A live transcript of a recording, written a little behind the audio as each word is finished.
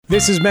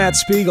This is Matt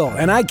Spiegel,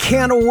 and I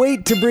can't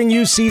wait to bring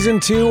you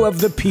Season 2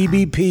 of the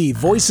PBP,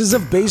 Voices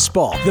of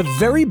Baseball. The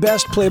very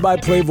best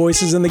play-by-play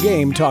voices in the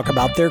game talk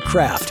about their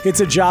craft. It's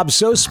a job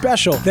so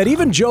special that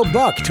even Joe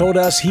Buck told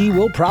us he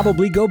will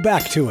probably go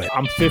back to it.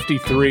 I'm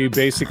 53,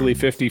 basically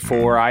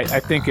 54. I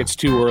think it's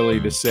too early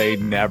to say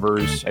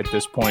nevers at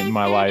this point in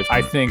my life.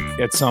 I think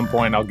at some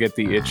point I'll get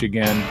the itch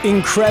again.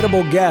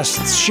 Incredible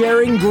guests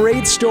sharing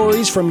great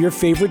stories from your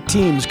favorite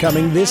teams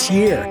coming this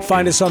year.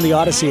 Find us on the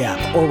Odyssey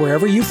app or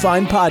wherever you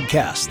find podcasts.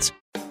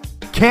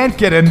 Can't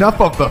get enough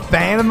of the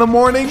Fan in the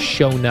morning?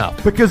 Shown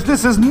up. Because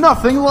this is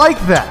nothing like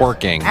that.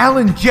 Working. Al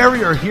and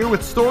Jerry are here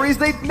with stories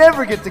they'd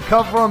never get to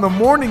cover on the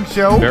morning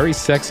show. Very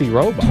sexy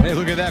robot. Hey,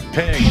 look at that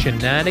pig.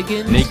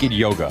 Shenanigans. Naked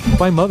yoga.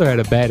 My mother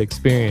had a bad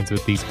experience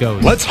with these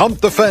ghosts. Let's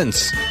hump the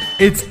fence.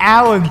 It's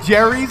Al and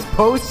Jerry's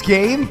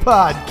Postgame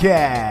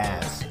Podcast.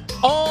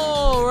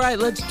 All right,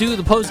 let's do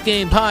the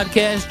post-game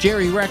podcast.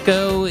 Jerry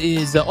Recco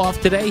is off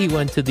today. He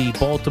went to the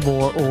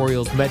Baltimore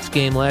Orioles-Mets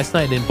game last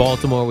night in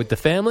Baltimore with the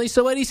family.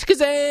 So Eddie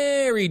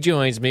Scazzeri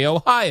joins me.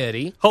 Oh, hi,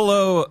 Eddie.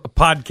 Hello,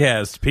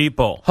 podcast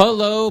people.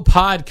 Hello,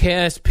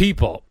 podcast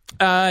people.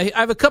 I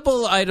have a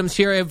couple items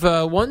here. I have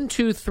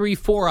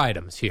 4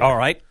 items here. All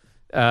right.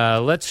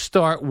 Let's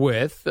start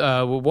with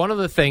one of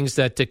the things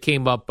that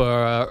came up,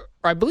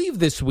 I believe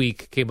this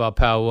week came up,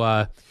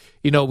 how...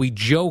 we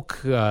joke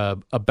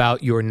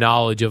about your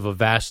knowledge of a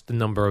vast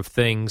number of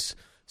things,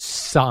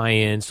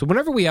 science.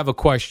 Whenever we have a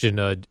question,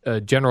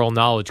 a general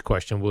knowledge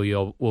question,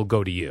 we'll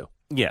go to you.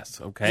 Yes,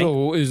 okay.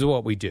 So is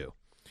what we do.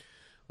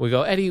 We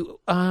go, Eddie,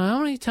 how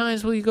many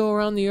times will you go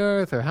around the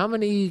Earth? Or how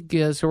many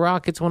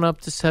rockets went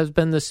up has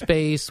been to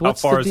space? How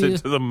far is it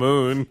to the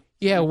moon?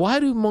 Yeah, why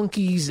do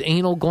monkeys'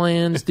 anal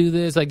glands do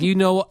this?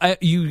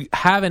 You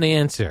have an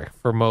answer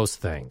for most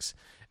things.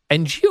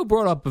 And Gio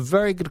brought up a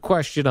very good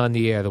question on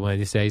the air the one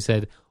he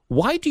said,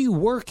 why do you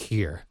work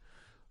here?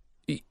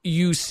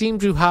 You seem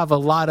to have a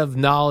lot of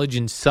knowledge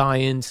in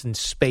science and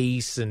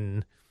space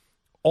and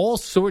all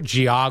sorts of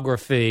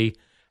geography.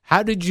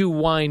 How did you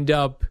wind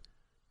up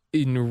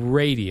in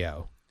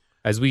radio?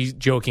 As we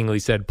jokingly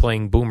said,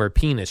 playing boomer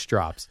penis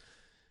drops.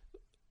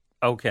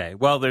 Okay,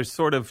 well, there's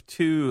sort of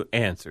two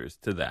answers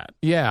to that.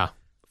 Yeah.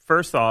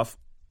 First off,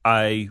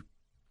 I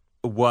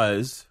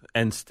was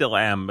and still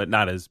am, but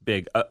not as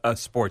big, a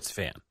sports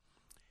fan.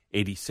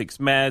 86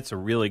 Mets, I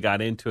really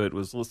got into it,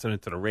 was listening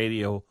to the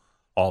radio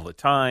all the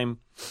time.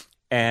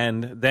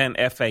 And then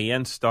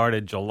FAN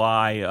started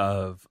July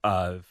of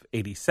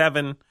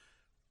 87,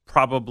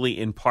 probably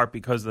in part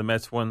because the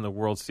Mets won the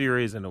World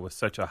Series and it was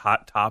such a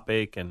hot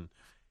topic and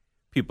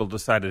people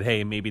decided,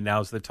 hey, maybe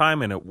now's the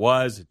time. And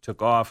it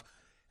took off.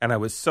 And I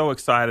was so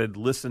excited,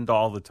 listened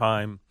all the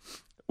time,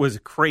 was a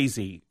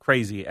crazy,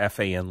 crazy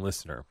FAN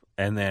listener.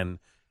 And then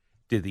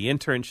did the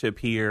internship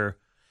here,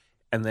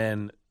 and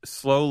then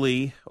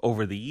slowly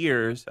over the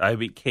years, I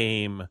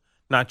became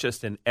not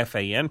just an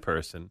FAN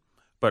person,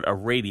 but a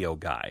radio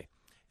guy,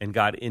 and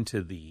got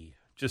into the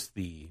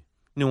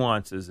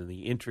nuances and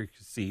the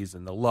intricacies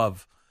and the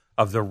love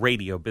of the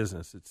radio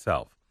business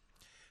itself.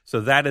 So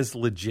that is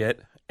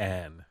legit,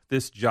 and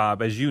this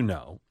job, as you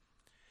know,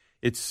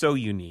 it's so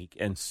unique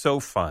and so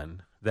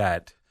fun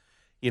that,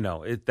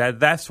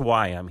 that's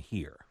why I'm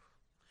here.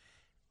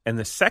 And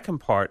the second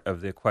part of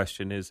the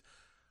question is,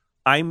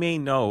 I may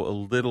know a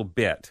little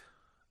bit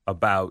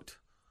about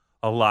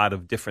a lot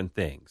of different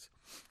things,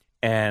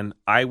 and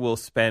I will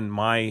spend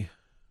my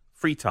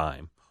free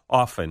time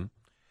often,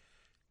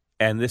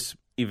 and this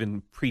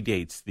even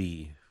predates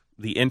the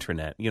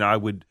internet. I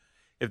would,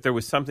 if there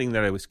was something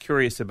that I was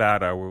curious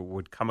about, I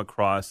would come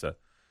across a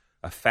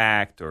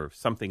fact or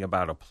something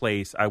about a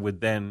place, I would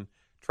then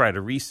try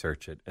to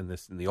research it. And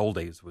this in the old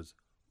days was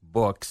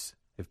books,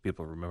 if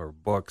people remember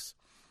books.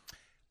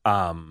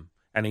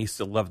 And I used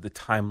to love the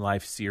Time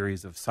Life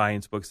series of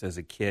science books as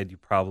a kid. You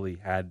probably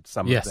had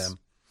some of them.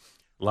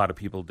 A lot of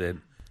people did.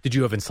 Did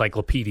you have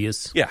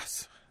encyclopedias?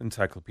 Yes.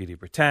 Encyclopedia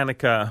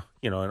Britannica,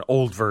 an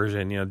old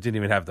version, didn't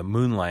even have the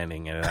moon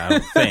landing in it, I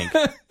don't think.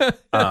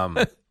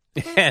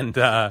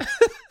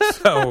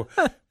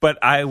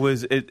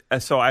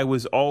 I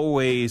was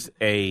always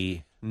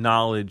a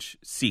knowledge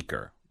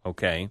seeker,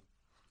 okay?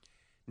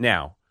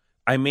 Now,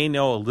 I may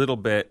know a little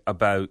bit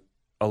about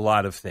a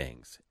lot of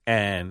things,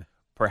 and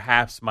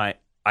perhaps my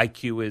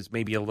IQ is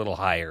maybe a little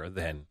higher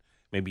than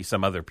maybe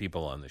some other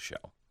people on the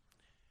show.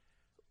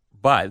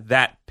 But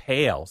that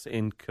pales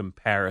in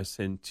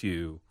comparison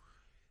to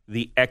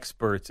the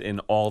experts in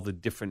all the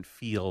different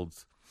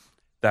fields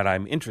that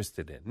I'm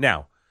interested in.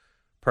 Now,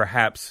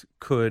 perhaps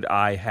could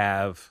I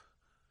have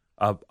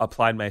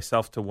applied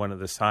myself to one of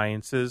the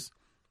sciences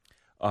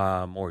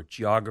or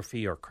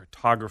geography or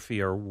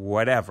cartography or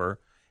whatever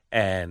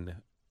and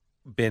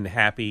been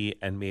happy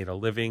and made a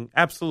living?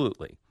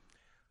 Absolutely.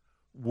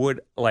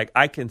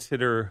 I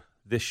consider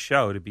this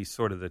show to be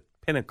sort of the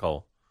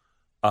pinnacle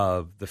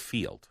of the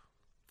field,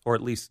 or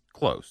at least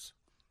close.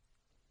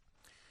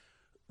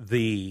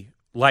 The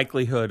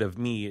likelihood of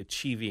me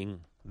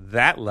achieving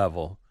that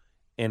level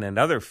in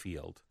another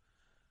field,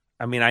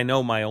 I mean, I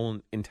know my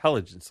own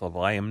intelligence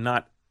level. I am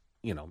not,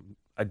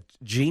 a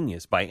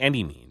genius by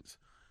any means.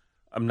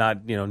 I'm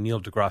not, Neil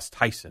deGrasse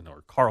Tyson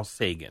or Carl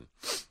Sagan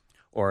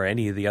or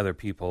any of the other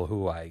people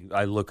who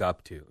I look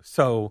up to.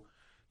 So,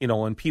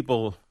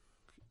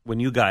 when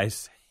you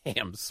guys say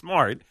I'm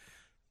smart,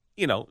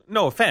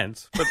 no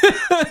offense, but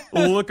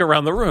look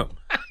around the room.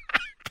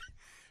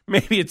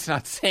 Maybe it's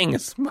not saying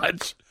as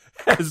much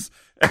as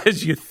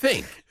you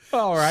think.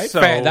 All right, So,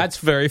 fair. That's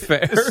very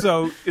fair.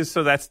 So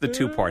that's the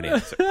 2-part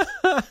answer.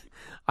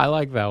 I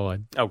like that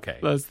one. Okay.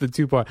 That's the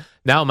 2-part.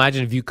 Now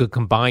imagine if you could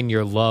combine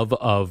your love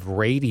of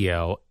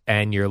radio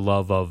and your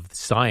love of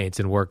science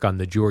and work on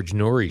the George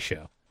Norrie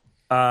show.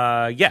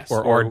 Yes.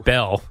 Or Art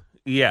Bell.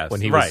 Yes.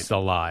 When he right. was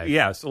alive.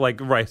 Yeah. So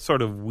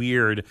sort of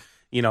weird,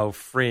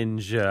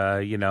 fringe,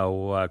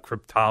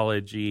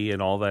 cryptology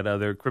and all that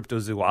other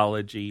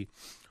cryptozoology,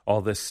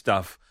 all this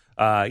stuff.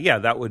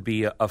 That would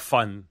be a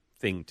fun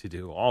thing to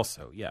do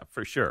also. Yeah,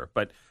 for sure.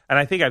 And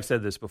I think I've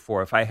said this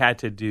before, if I had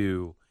to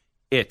do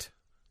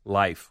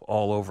life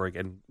all over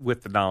again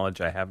with the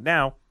knowledge I have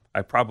now,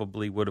 I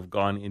probably would have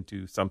gone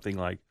into something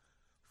like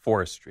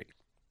forestry.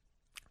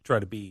 Try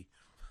to be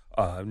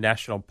a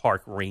national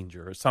park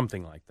ranger or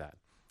something like that,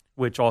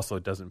 which also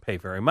doesn't pay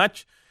very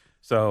much.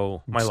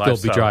 So my Still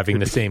lifestyle be driving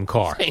could the same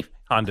car. Same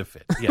Honda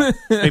Fit. Yeah.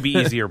 Maybe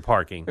easier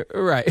parking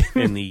Right.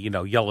 in the,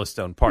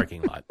 Yellowstone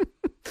parking lot.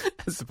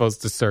 As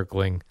opposed to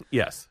circling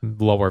Yes.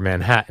 lower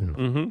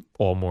Manhattan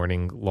all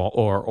morning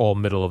or all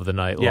middle of the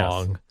night Yes.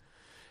 long.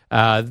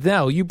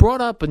 Now, you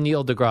brought up a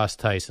Neil deGrasse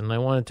Tyson. I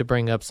wanted to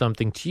bring up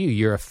something to you.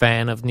 You're a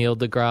fan of Neil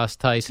deGrasse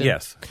Tyson?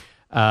 Yes.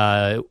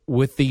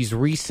 With these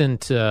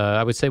recent,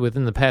 I would say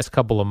within the past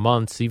couple of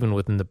months, I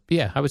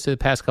would say the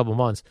past couple of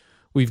months,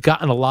 we've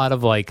gotten a lot of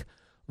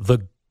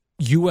the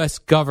U.S.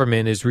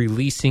 government is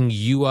releasing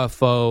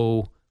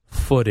UFO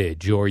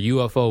footage or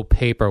UFO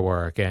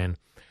paperwork, and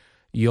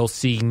you'll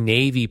see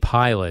Navy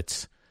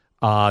pilots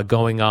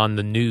going on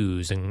the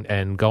news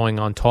and going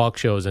on talk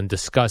shows and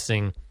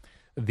discussing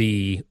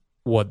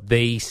what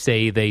they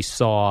say they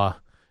saw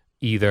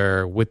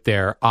either with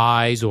their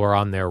eyes or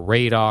on their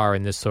radar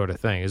and this sort of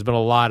thing. There's been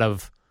a lot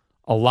of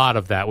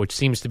that, which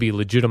seems to be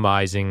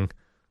legitimizing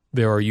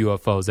there are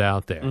UFOs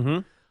out there. Mm-hmm.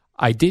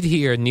 I did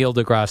hear Neil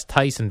deGrasse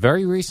Tyson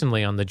very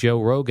recently on the Joe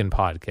Rogan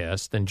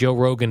podcast, and Joe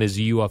Rogan is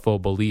a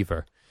UFO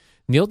believer.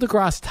 Neil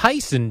deGrasse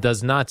Tyson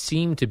does not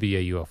seem to be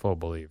a UFO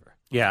believer.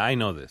 Yeah, I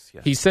know this.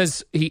 Yes. He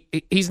says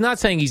he's not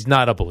saying he's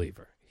not a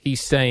believer.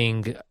 He's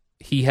saying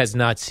he has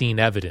not seen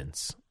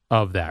evidence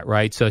of that,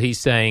 right? So he's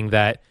saying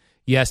that,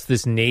 yes,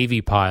 this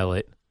Navy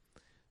pilot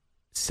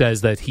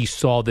says that he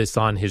saw this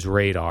on his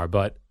radar,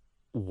 but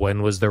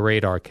when was the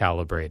radar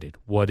calibrated?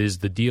 What is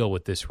the deal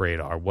with this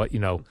radar? What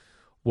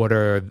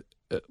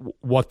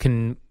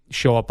can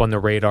show up on the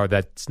radar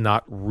that's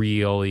not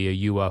really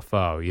a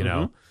UFO, you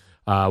know?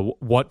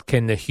 What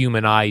can the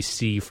human eye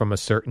see from a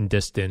certain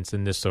distance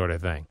and this sort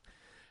of thing?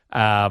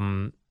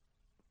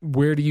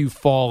 Where do you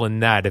fall in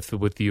that? If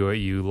with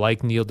you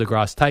like Neil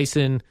deGrasse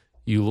Tyson,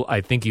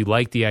 I think you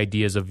like the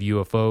ideas of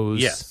UFOs.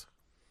 Yes.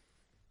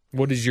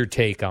 What is your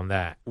take on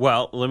that?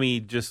 Well, let me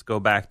just go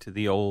back to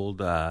the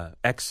old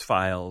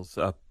X-Files,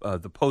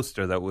 the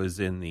poster that was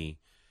in the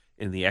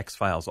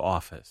X-Files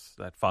office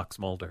that Fox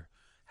Mulder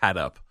had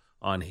up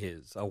on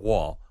his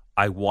wall.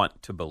 I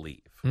want to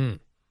believe.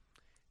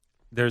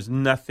 There's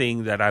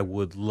nothing that I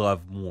would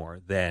love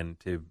more than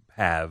to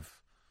have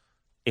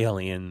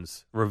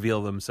aliens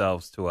reveal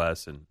themselves to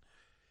us and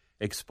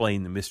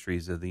explain the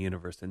mysteries of the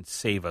universe and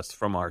save us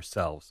from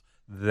ourselves.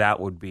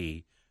 That would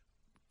be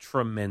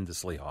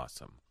tremendously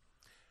awesome.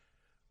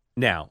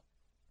 Now,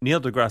 Neil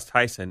deGrasse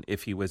Tyson,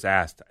 if he was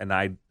asked, and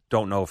I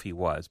don't know if he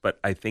was, but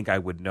I think I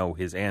would know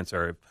his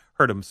answer. I've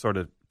heard him sort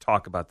of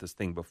talk about this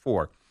thing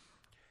before.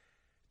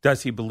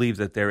 Does he believe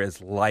that there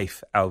is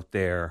life out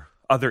there,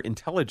 other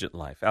intelligent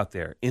life out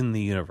there in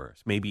the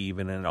universe, maybe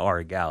even in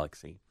our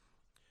galaxy?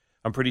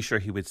 I'm pretty sure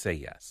he would say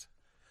yes.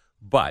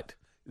 But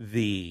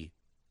the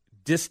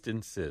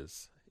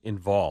distances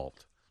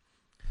involved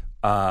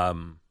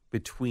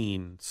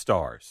between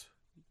stars,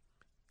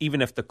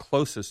 even if the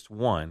closest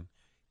one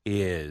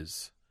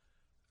has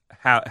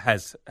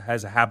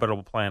a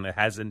habitable planet,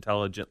 has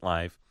intelligent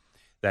life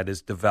that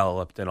is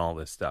developed and all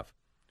this stuff,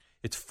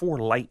 it's 4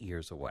 light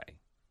years away.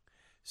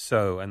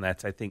 So, and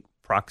that's, I think,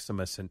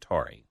 Proxima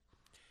Centauri.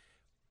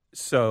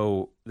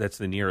 So that's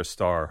the nearest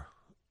star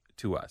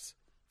to us,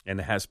 and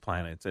it has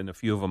planets, and a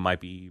few of them might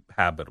be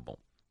habitable.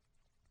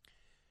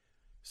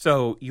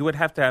 So you would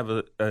have to have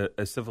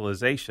a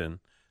civilization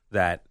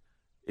that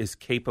is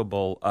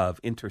capable of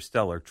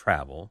interstellar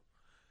travel,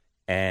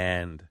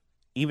 and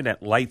even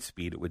at light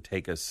speed, it would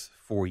take us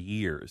 4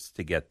 years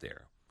to get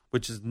there,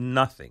 which is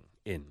nothing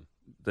in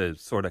the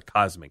sort of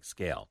cosmic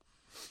scale.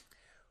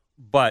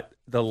 But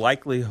the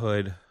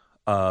likelihood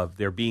of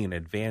there being an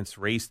advanced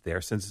race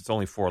there, since it's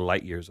only 4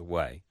 light years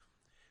away,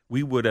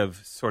 we would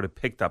have sort of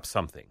picked up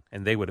something,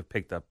 and they would have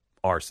picked up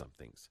our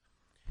somethings.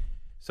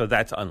 So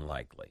that's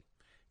unlikely.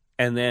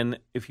 And then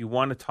if you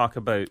want to talk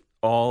about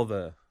all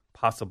the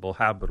possible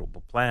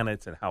habitable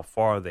planets and how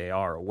far they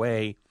are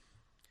away,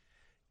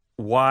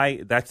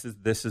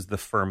 this is the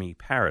Fermi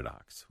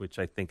paradox, which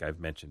I think I've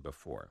mentioned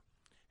before.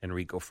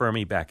 Enrico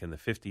Fermi back in the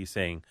 50s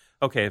saying,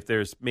 okay, if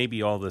there's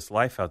maybe all this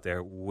life out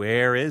there,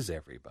 where is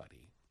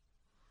everybody?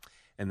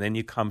 And then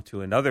you come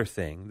to another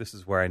thing. This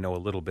is where I know a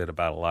little bit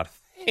about a lot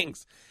of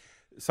things.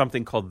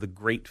 Something called the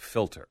Great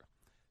Filter.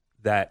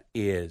 That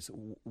is,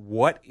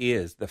 what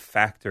is the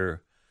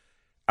factor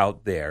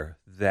out there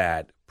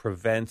that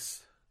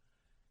prevents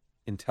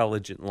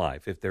intelligent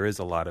life, if there is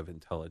a lot of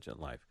intelligent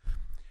life?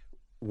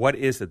 What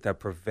is it that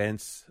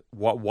prevents,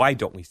 why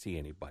don't we see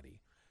anybody?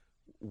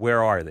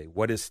 Where are they?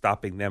 What is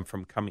stopping them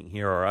from coming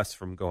here or us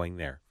from going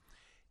there?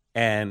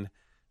 And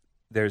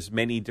there's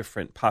many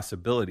different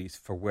possibilities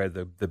for where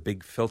the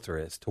big filter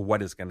is to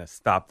what is going to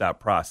stop that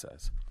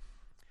process.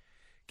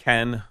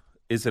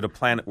 Is it a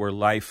planet where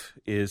life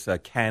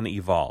can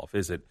evolve?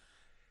 Is it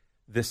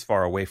this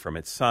far away from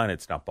its sun?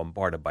 It's not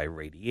bombarded by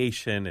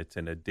radiation. It's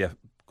in a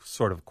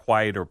sort of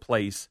quieter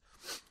place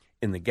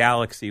in the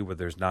galaxy where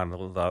there's not a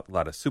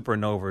lot of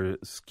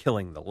supernovas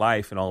killing the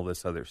life and all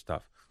this other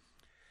stuff.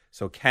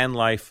 So can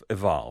life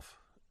evolve?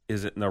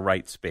 Is it in the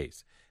right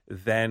space?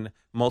 Then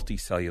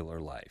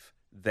multicellular life.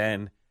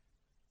 Then,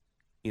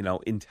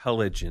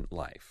 intelligent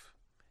life.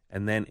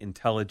 And then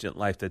intelligent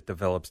life that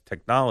develops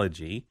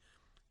technology.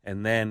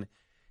 And then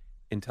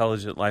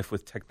intelligent life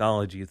with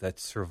technology that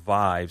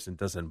survives and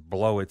doesn't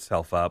blow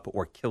itself up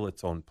or kill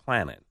its own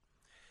planet.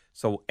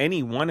 So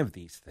any one of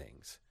these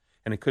things,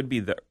 and it could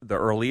be the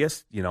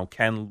earliest,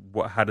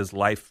 how does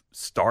life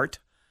start?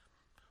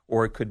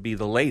 Or it could be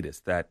the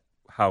latest, that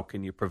how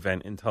can you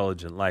prevent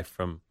intelligent life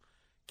from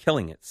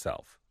killing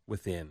itself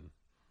within,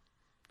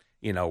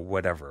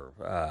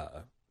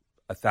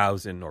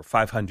 1,000 or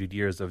 500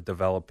 years of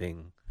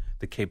developing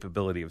the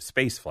capability of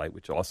spaceflight,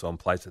 which also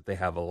implies that they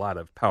have a lot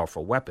of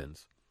powerful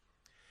weapons.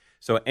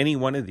 So any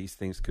one of these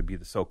things could be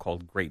the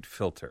so-called great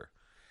filter.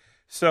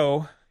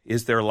 So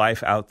is there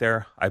life out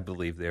there? I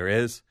believe there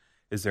is.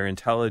 Is there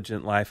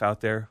intelligent life out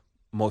there?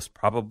 Most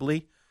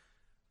probably.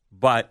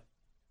 But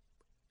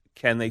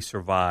can they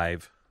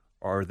survive?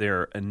 Are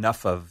there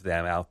enough of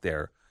them out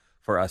there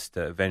for us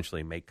to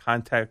eventually make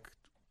contact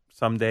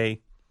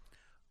someday?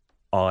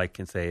 All I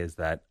can say is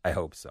that I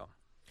hope so.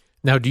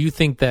 Now, do you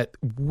think that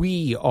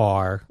we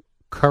are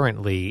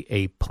currently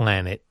a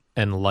planet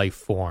and life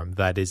form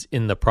that is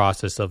in the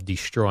process of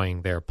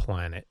destroying their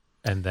planet,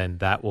 and then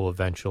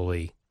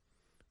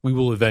we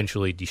will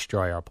eventually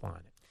destroy our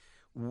planet?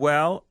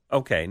 Well,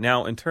 okay.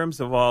 Now, in terms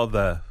of all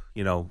the,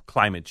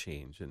 climate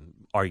change and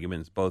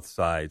arguments both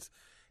sides,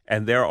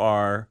 and there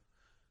are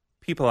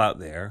people out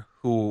there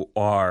who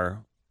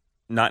are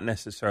not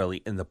necessarily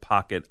in the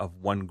pocket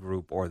of one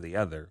group or the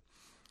other,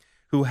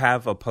 who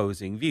have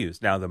opposing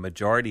views. Now, the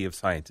majority of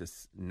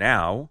scientists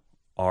now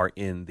are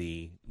in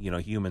the,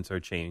 humans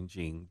are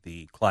changing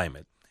the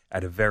climate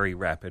at a very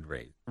rapid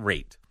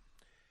rate.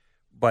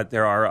 But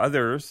there are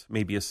others,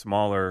 maybe a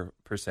smaller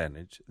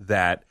percentage,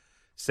 that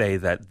say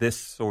that this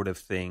sort of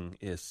thing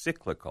is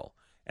cyclical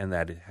and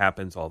that it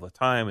happens all the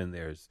time, and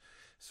there's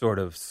sort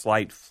of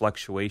slight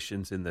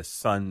fluctuations in the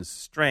sun's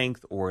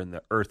strength or in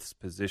the Earth's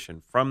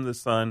position from the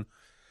sun,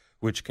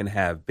 which can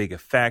have big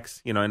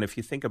effects. And if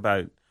you think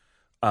about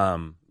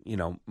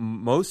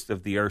most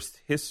of the Earth's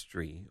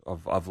history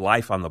of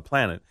life on the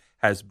planet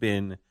has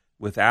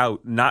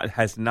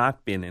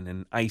not been in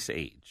an ice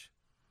age.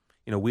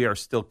 We are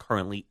still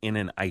currently in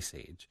an ice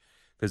age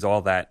because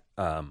all that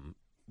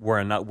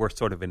we're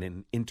sort of in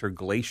an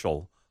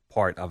interglacial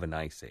part of an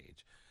ice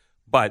age.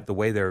 But the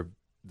way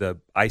the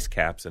ice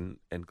caps and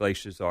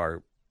glaciers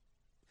are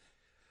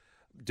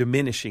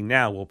diminishing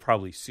now, will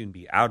probably soon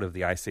be out of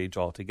the ice age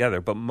altogether.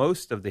 But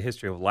most of the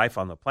history of life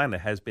on the planet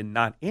has been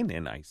not in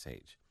an ice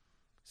age.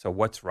 So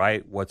what's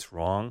right, what's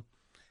wrong?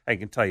 I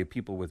can tell you,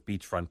 people with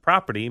beachfront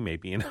property,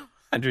 maybe in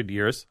 100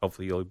 years,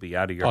 hopefully you'll be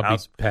out of your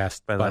house be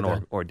passed by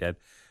then. or dead.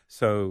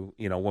 So,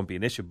 it won't be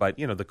an issue. But,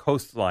 the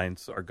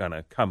coastlines are going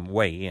to come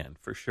way in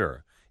for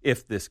sure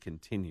if this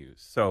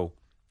continues. So,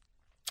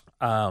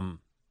 so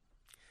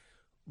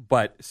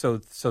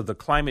the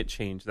climate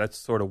change, that's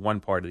sort of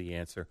one part of the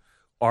answer.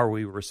 Are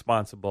we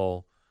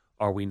responsible?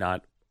 Are we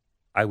not?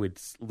 I would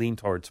lean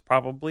towards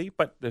probably,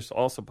 but there's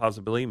also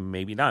possibility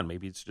maybe not.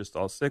 Maybe it's just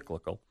all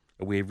cyclical.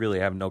 We really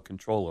have no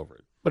control over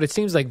it. But it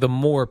seems like the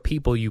more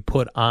people you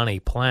put on a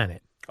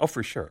planet, oh,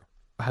 for sure,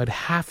 I'd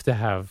have to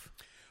have.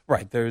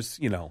 Right. There's,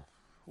 there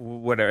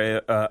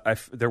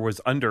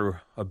was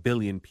under 1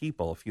 billion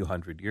people a few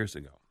hundred years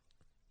ago.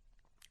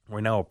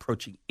 We're now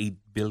approaching 8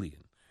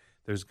 billion.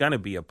 There's going to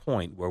be a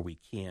point where we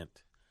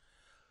can't,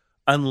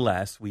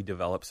 unless we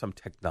develop some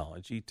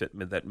technology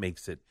that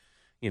makes it,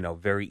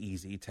 very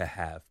easy to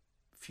have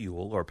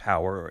fuel or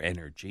power or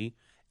energy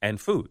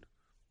and food.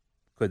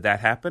 Could that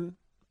happen?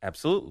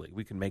 Absolutely.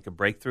 We can make a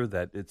breakthrough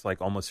that it's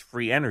like almost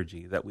free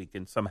energy that we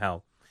can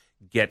somehow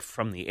get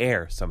from the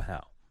air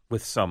somehow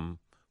with some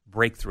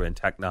breakthrough in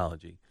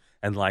technology.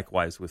 And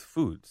likewise with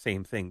food,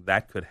 same thing,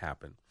 that could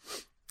happen.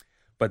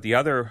 But the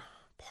other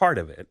part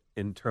of it,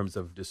 in terms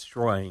of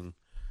destroying,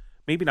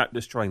 maybe not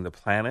destroying the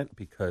planet,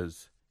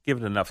 because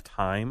given enough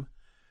time,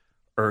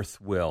 Earth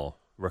will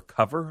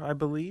recover, I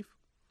believe.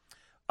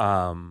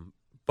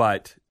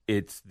 But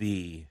it's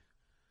the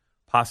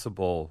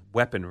possible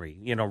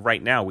weaponry.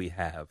 Right now we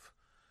have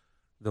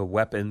the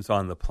weapons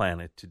on the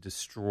planet to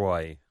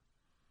destroy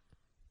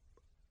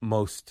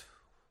most,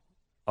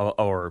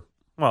 a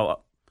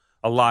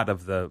lot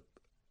of the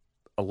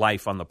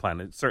life on the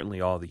planet,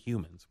 certainly all the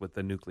humans, with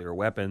the nuclear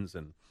weapons,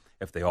 and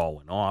if they all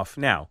went off.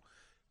 Now,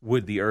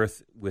 would the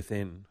Earth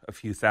within a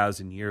few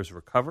thousand years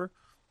recover?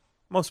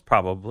 Most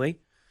probably.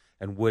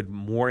 And would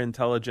more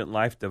intelligent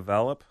life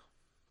develop?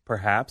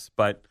 Perhaps.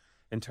 But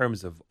in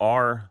terms of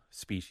our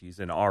species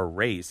and our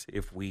race,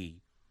 if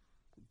we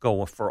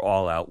go for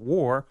all-out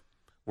war,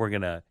 we're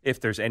going to, if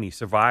there's any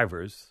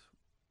survivors,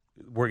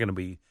 we're going to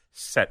be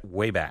set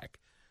way back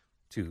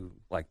to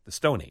like the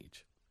Stone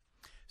Age.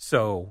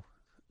 So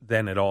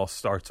then it all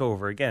starts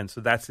over again. So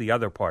that's the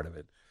other part of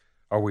it.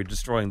 Are we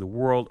destroying the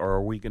world, or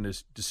are we going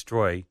to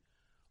destroy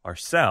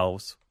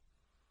ourselves?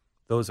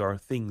 Those are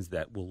things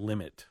that will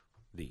limit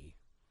the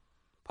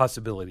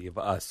possibility of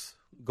us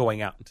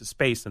going out into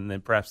space, and then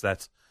perhaps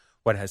that's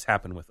what has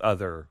happened with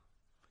other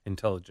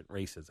intelligent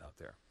races out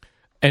there.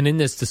 And in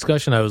this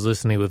discussion, I was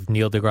listening with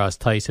Neil deGrasse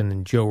Tyson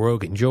and Joe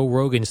Rogan. Joe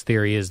Rogan's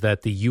theory is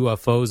that the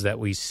UFOs that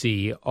we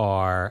see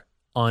are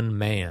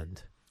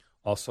unmanned.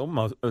 Also,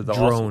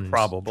 drones,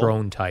 probable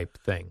drone type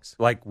things.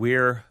 Like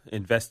we're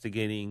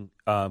investigating,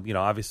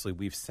 obviously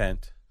we've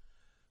sent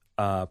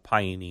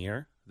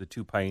Pioneer, the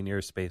 2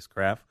 Pioneer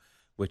spacecraft,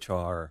 which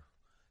are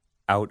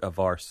out of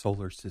our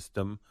solar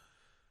system.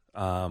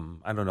 I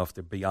don't know if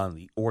they're beyond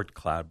the Oort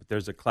cloud, but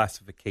there's a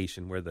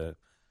classification where the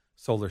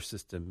solar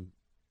system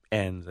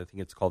ends. I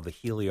think it's called the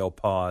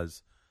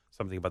heliopause,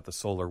 something about the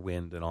solar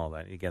wind and all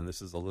that. Again,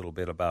 this is a little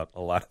bit about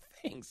a lot of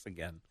things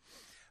again.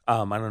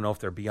 I don't know if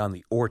they're beyond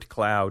the Oort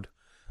cloud,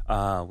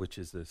 which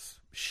is this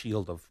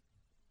shield of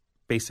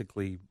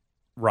basically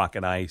rock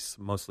and ice,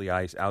 mostly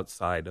ice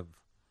outside of,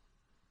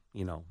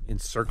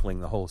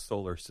 encircling the whole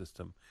solar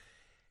system.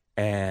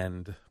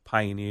 And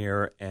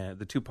Pioneer, and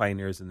the 2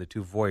 Pioneers and the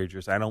 2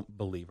 Voyagers, I don't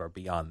believe are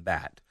beyond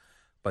that,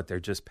 but they're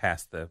just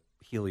past the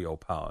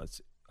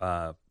heliopause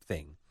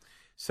thing.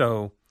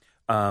 So,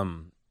 what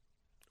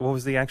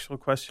was the actual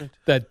question?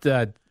 That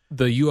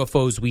the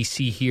UFOs we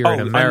see here in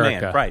America,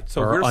 unmanned, right?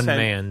 So are we're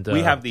unmanned.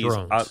 We have these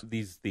drones.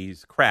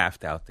 These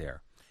craft out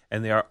there,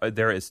 and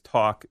there is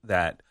talk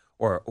that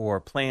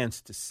or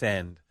plans to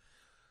send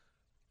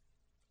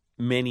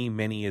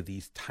many of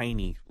these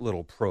tiny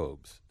little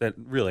probes that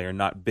really are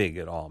not big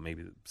at all,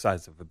 maybe the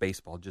size of a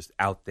baseball, just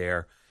out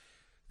there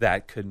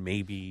that could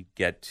maybe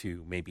get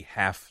to maybe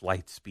half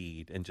light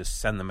speed and just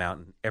send them out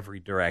in every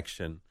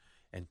direction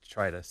and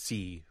try to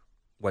see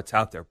what's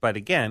out there. But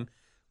again,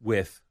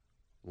 with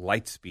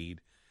light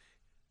speed,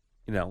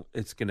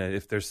 it's going to,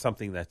 if there's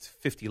something that's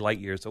 50 light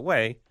years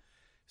away,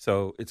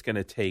 so it's going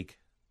to take,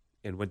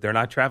 and when they're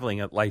not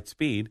traveling at light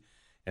speed,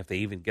 if they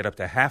even get up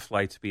to half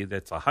light speed,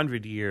 that's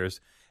 100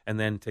 years. And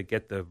then to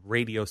get the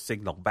radio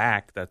signal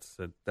back,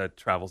 that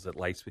travels at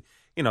light speed.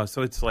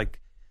 So it's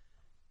like,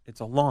 it's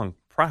a long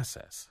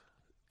process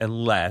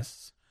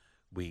unless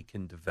we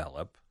can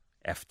develop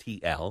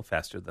FTL,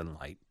 faster than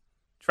light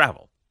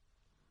travel.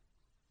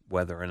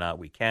 Whether or not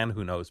we can,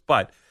 who knows?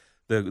 But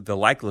the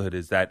likelihood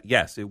is that,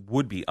 yes, it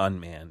would be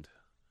unmanned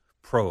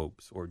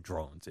probes or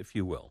drones, if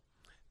you will,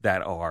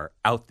 that are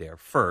out there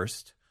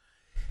first.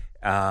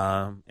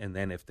 And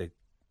then if the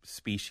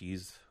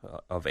species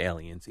of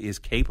aliens is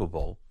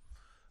capable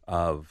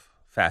of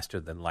faster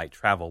than light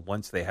travel,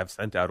 once they have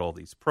sent out all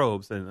these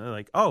probes, then they're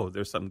like, oh,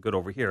 there's something good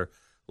over here,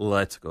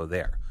 let's go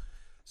there.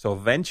 So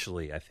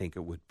eventually I think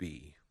it would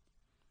be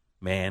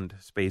manned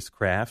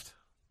spacecraft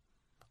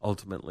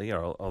ultimately,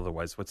 or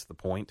otherwise what's the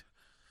point?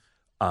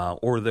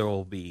 Or there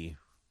will be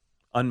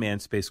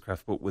unmanned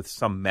spacecraft but with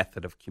some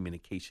method of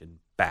communication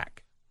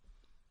back.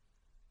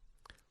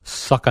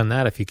 Suck on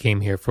that if you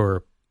came here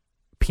for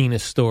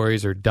penis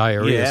stories or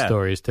diarrhea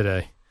stories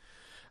today.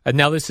 And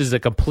now this is a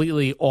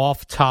completely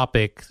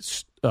off-topic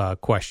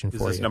question for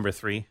you. Is this number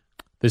 3?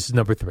 This is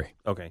number 3.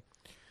 Okay.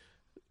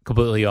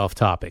 Completely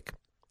off-topic.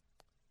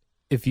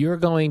 If you're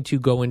going to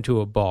go into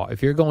a bar,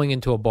 if you're going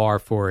into a bar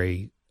for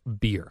a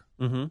beer,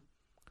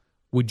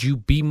 would you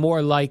be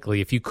more likely,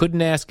 if you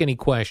couldn't ask any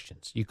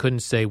questions, you couldn't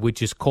say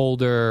which is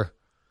colder,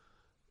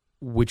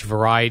 which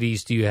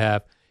varieties do you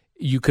have,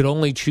 you could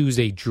only choose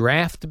a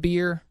draft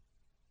beer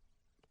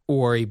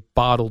or a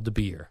bottled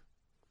beer,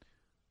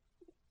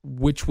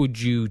 which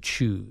would you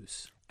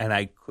choose? And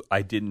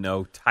I didn't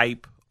know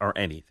type or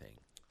anything.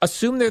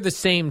 Assume they're the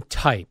same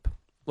type.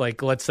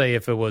 Like, let's say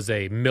if it was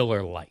a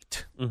Miller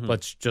Lite.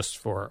 Let's just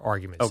for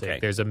argument's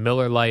sake. There's a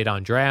Miller Lite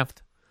on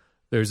draft.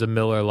 There's a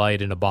Miller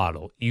Lite in a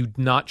bottle. You're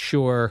not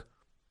sure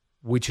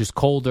which is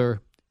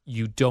colder.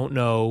 You don't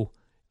know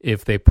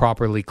if they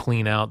properly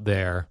clean out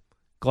their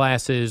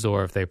glasses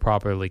or if they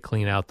properly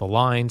clean out the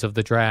lines of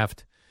the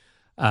draft.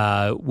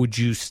 Would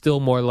you still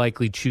more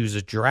likely choose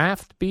a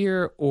draft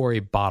beer or a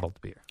bottled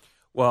beer?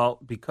 Well,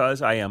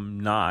 because I am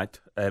not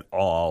at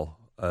all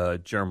a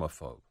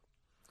germaphobe,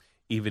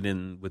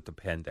 even with the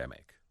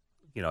pandemic,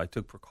 I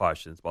took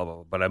precautions, blah, blah,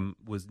 blah, but I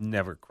was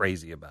never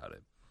crazy about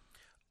it.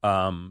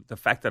 The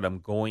fact that I'm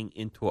going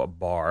into a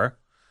bar,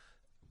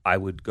 I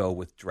would go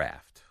with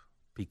draft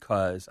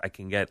because I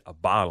can get a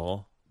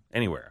bottle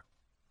anywhere.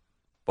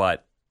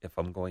 But if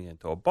I'm going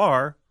into a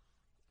bar,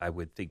 I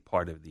would think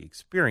part of the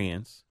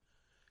experience,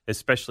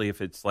 especially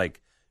if it's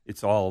like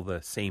it's all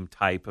the same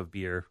type of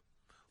beer,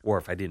 or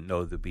if I didn't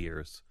know the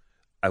beers,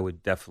 I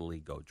would definitely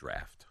go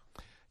draft.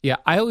 Yeah,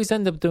 I always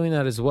end up doing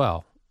that as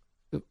well.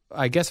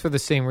 I guess for the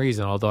same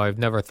reason, although I've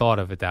never thought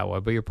of it that way.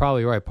 But you're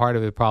probably right. Part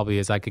of it probably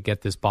is I could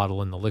get this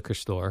bottle in the liquor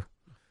store.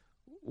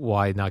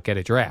 Why not get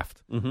a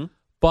draft? Mm-hmm.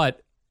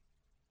 But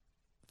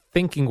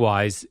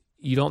thinking-wise,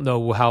 you don't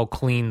know how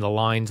clean the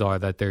lines are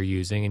that they're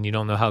using, and you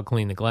don't know how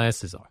clean the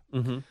glasses are.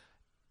 Mm-hmm.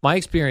 My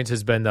experience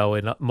has been, though,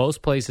 in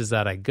most places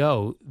that I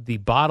go, the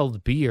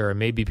bottled beer,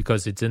 maybe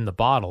because it's in the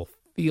bottle,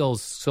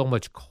 feels so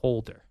much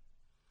colder.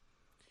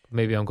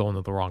 Maybe I'm going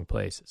to the wrong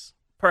places.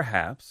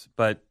 Perhaps,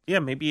 but yeah,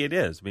 maybe it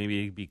is.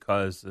 Maybe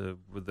because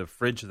with the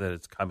fridge that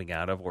it's coming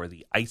out of or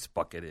the ice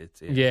bucket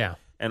it's in. Yeah.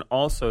 And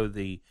also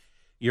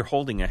you're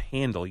holding a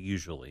handle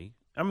usually.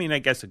 I mean, I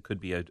guess it could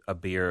be a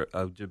beer,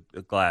 a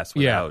glass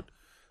without,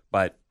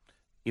 but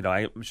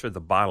I'm sure the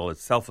bottle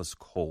itself is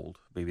cold.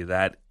 Maybe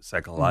that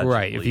psychologically.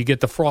 Right. If you get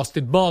the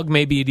frosted mug,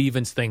 maybe it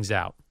evens things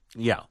out.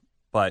 Yeah.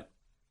 But,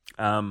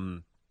 I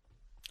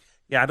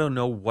don't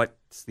know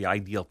what's the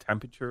ideal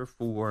temperature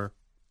for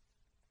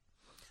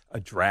a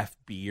draft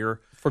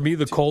beer. For me,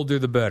 the colder,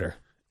 the better.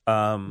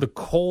 The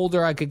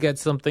colder I could get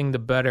something, the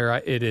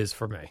better it is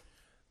for me.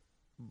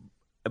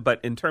 But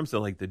in terms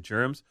of like the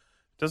germs,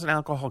 doesn't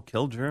alcohol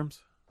kill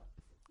germs?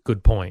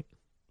 Good point.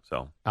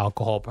 So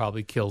alcohol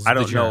probably kills. I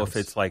don't the know germs. if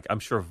it's like I'm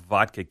sure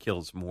vodka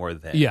kills more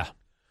than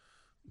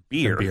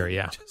beer. Beer,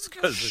 yeah, just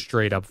 'cause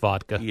straight up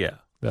vodka. Yeah,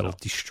 that'll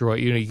destroy.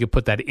 You can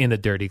put that in a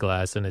dirty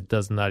glass and it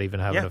does not even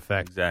have an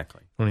effect.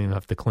 Exactly. You don't even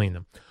have to clean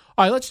them.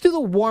 All right, let's do the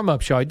warm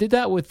up show. I did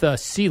that with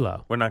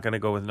CeeLo. We're not going to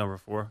go with number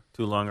 4.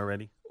 Too long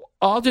already.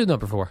 I'll do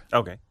number 4.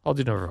 Okay. I'll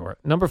do number 4.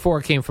 Number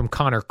 4 came from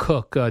Connor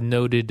Cook, a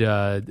noted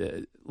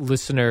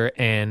listener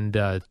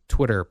and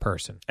Twitter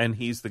person. And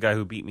he's the guy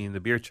who beat me in the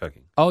beer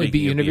chugging. Oh, he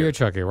beat you in the beer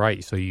chugging,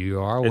 right. So you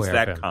are aware of him.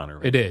 It's that Connor,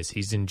 right? It is.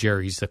 He's in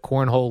Jerry's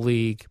cornhole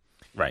league.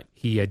 Right.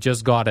 He had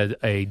just got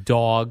a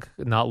dog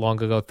not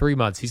long ago, 3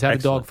 months. He's had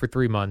a dog for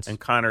 3 months. And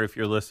Connor, if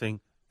you're listening,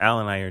 Al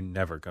and I are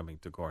never coming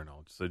to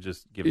cornhole. So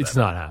just give It's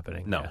that not up.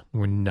 happening. No. Yeah,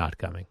 we're not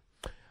coming.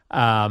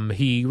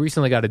 He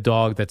recently got a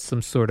dog that's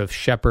some sort of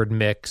shepherd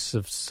mix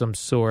of some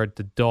sort.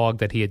 The dog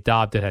that he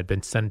adopted had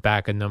been sent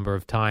back a number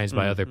of times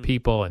by other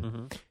people,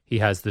 and he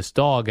has this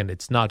dog, and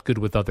it's not good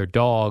with other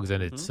dogs,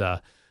 and it's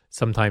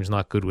sometimes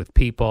not good with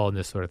people, and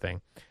this sort of thing.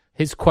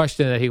 His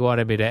question that he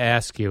wanted me to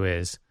ask you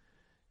is,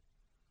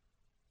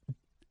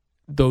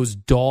 those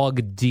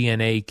dog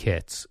DNA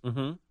kits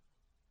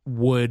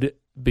would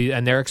be,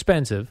 and they're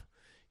expensive,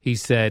 he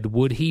said,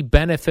 would he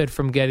benefit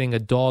from getting a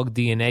dog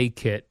DNA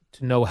kit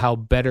to know how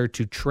better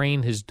to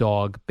train his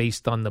dog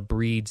based on the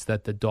breeds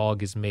that the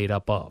dog is made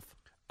up of?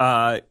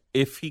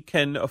 If he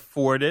can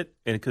afford it,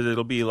 and because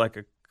it'll be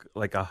like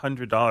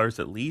 $100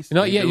 at least.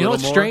 You know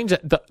what's strange?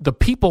 The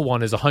people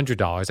one is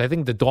 $100. I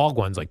think the dog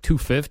one's like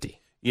 $250.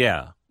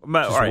 Yeah,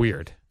 It's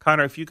weird.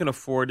 Connor, if you can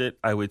afford it,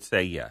 I would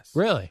say yes.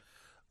 Really?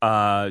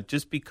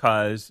 Just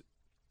because,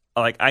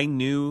 like, I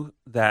knew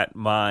that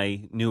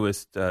my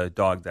newest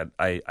dog that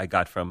I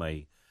got from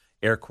a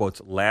air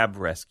quotes lab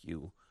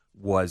rescue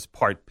was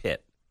part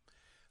pit.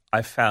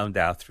 I found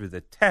out through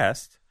the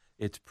test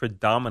it's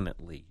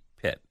predominantly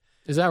pit.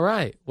 Is that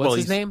right? What's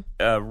his name?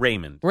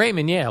 Raymond.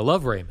 Raymond, yeah, I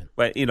love Raymond.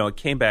 But, it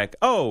came back,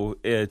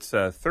 it's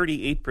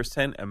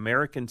 38%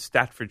 American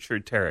Staffordshire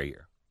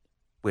Terrier,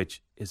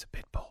 which is a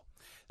pit bull.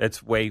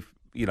 That's way,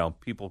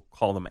 people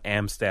call them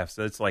Amstaffs.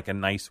 So that's like a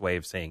nice way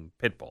of saying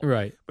pit bull.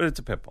 Right. But it's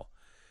a pit bull.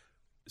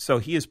 So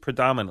he is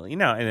predominantly,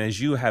 and as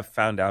you have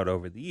found out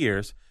over the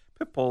years,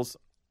 pit bulls,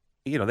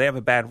 they have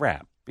a bad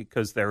rap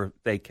because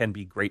they can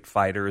be great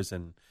fighters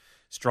and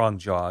strong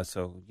jaws.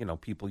 So,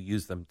 people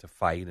use them to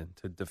fight and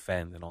to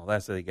defend and all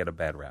that, so they get a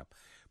bad rap.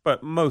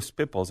 But most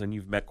pit bulls, and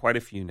you've met quite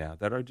a few now,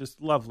 that are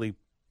just lovely,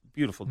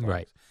 beautiful dogs.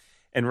 Right.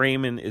 And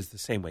Raymond is the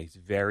same way. He's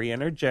very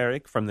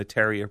energetic from the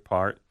terrier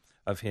part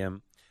of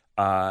him.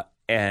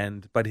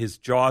 But his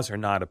jaws are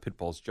not a pit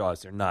bull's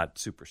jaws. They're not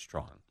super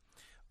strong.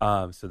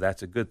 So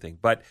that's a good thing.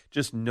 But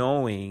just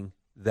knowing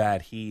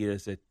that he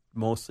is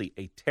mostly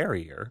a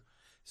terrier,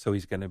 so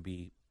he's going to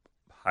be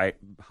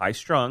high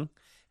strung,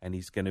 and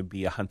he's going to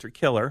be a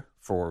hunter-killer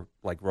for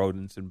like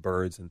rodents and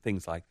birds and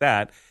things like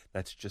that.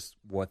 That's just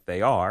what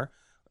they are,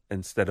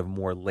 instead of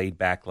more laid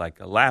back like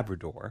a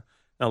Labrador.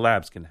 Now,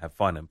 labs can have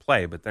fun and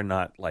play, but they're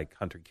not like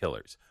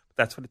hunter-killers. But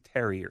that's what a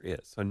terrier is.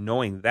 So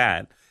knowing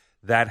that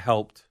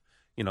helped,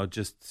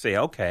 just say,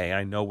 okay,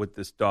 I know what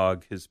this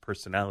dog, his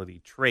personality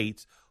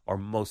traits are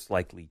most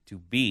likely to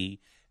be,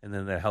 and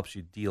then that helps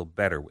you deal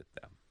better with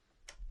them.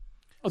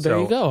 Oh, there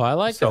you go. I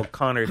like that. So,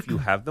 Connor, if you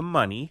have the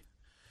money,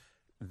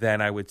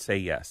 then I would say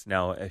yes.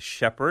 Now, a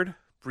shepherd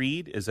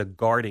breed is a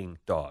guarding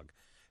dog.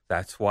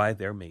 That's why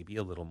they're maybe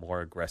a little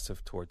more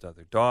aggressive towards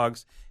other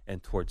dogs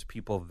and towards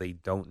people they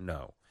don't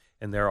know.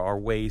 And there are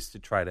ways to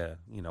try to,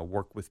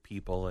 work with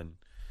people and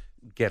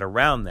get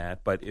around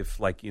that. But if,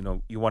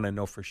 you want to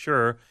know for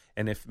sure,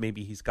 and if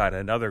maybe he's got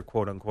another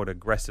quote-unquote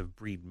aggressive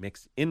breed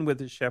mixed in with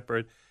his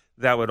shepherd,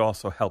 that would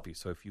also help you.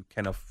 So if you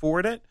can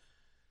afford it,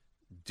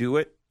 do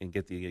it and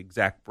get the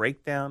exact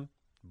breakdown.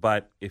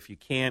 But if you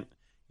can't,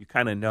 you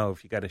kind of know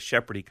if you got a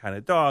shepherdy kind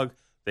of dog,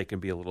 they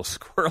can be a little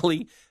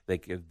squirrely.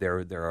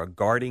 They're a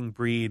guarding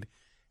breed,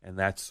 and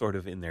that's sort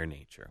of in their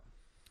nature.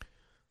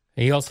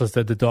 He also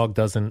said the dog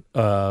doesn't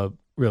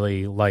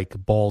really like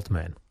bald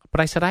men.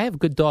 But I said, I have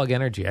good dog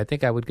energy. I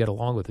think I would get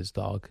along with his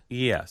dog.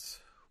 Yes.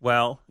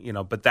 Well,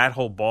 but that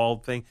whole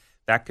bald thing,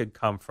 that could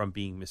come from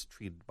being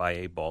mistreated by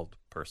a bald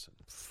person.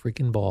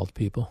 Freaking bald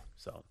people.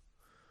 So.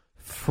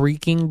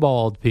 Freaking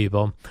bald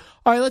people.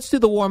 All right, let's do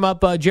the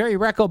warm-up. Jerry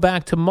Recco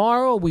back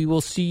tomorrow. We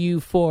will see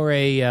you for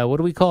a, what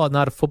do we call it?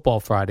 Not a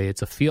football Friday.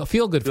 It's a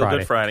feel-good Friday.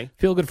 Feel-good Friday.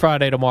 Feel-good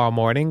Friday tomorrow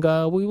morning.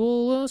 We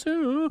will see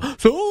you.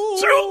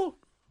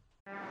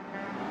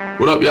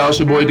 What up, y'all? It's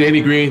your boy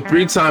Danny Green,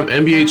 3-time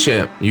NBA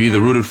champ. You either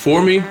rooted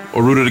for me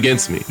or rooted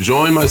against me.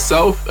 Join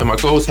myself and my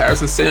co-host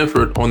Harrison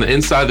Sanford on the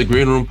Inside the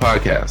Green Room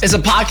podcast. It's a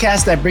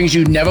podcast that brings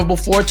you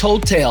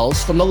never-before-told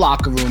tales from the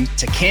locker room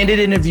to candid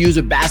interviews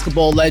with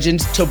basketball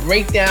legends to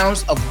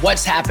breakdowns of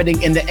what's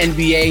happening in the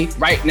NBA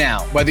right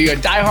now. Whether you're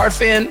a diehard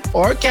fan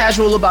or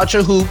casual about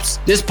your hoops,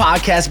 this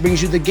podcast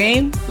brings you the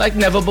game like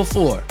never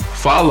before.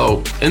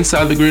 Follow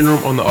Inside the Green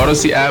Room on the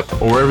Odyssey app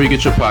or wherever you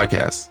get your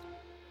podcasts.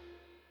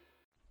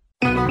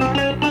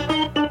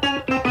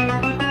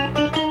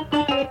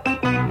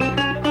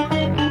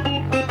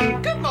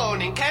 Good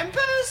morning,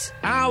 campers.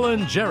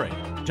 Alan Jerry.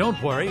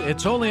 Don't worry,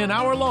 it's only an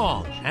hour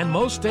long, and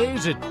most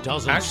days it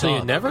doesn't Actually,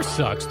 suck. It never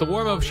sucks. The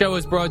warm-up show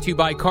is brought to you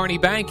by Carney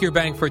Bank, your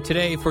bank for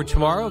today, for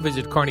tomorrow.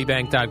 Visit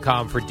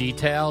carneybank.com for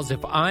details.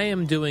 If I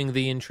am doing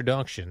the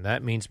introduction,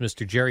 that means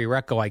Mr. Jerry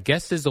Recco, I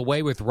guess, is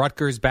away with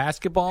Rutgers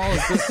basketball.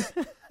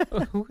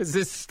 Is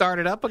this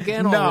started up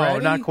again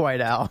already? No, not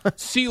quite, Al.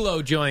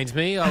 CeeLo joins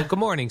me. Oh, good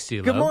morning,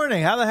 CeeLo. Good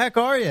morning. How the heck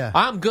are you?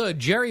 I'm good.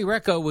 Jerry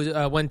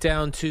Recco went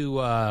down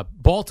to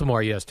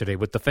Baltimore yesterday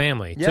with the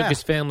family. Yeah. Took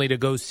his family to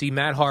go see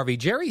Matt Harvey.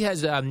 Jerry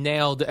has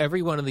nailed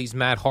every one of these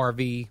Matt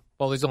Harvey.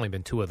 Well, there's only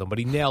been 2 of them, but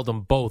he nailed them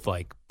both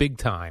like big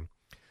time.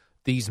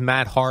 These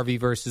Matt Harvey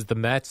versus the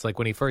Mets. Like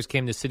when he first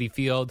came to Citi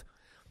Field,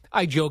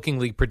 I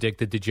jokingly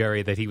predicted to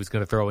Jerry that he was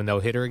going to throw a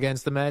no-hitter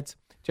against the Mets.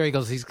 Jerry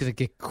goes, he's going to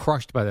get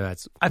crushed by the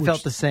Mets. I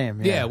felt the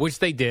same. Yeah, which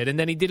they did. And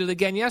then he did it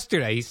again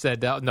yesterday. He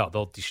said, no,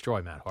 they'll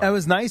destroy Matt Harvey. It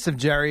was nice of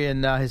Jerry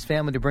and his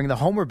family to bring the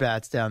homer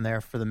bats down there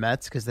for the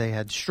Mets because they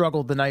had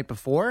struggled the night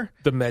before.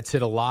 The Mets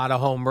hit a lot of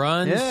home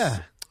runs.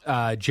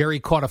 Yeah. Jerry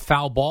caught a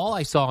foul ball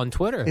I saw on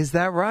Twitter. Is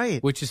that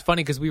right? Which is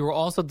funny because we were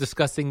also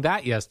discussing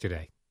that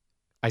yesterday.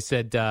 I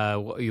said,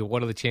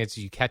 what are the chances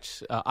you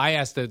catch?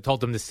 I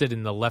told him to sit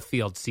in the left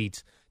field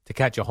seats to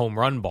catch a home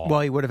run ball. Well,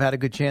 he would have had a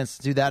good chance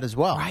to do that as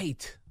well.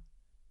 Right.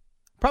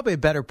 Probably a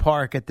better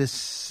park at this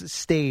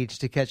stage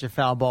to catch a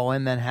foul ball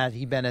in than had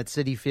he been at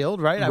Citi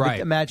Field, right? I would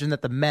imagine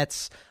that the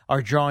Mets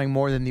are drawing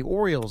more than the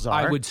Orioles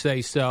are. I would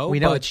say so. We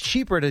know it's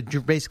cheaper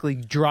to basically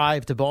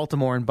drive to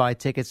Baltimore and buy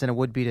tickets than it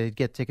would be to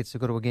get tickets to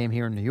go to a game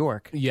here in New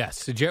York.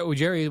 Yes. So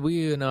Jerry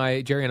and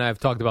I have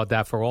talked about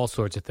that for all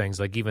sorts of things,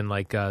 like even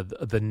like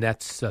the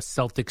Nets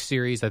Celtics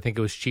series. I think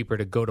it was cheaper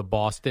to go to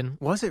Boston.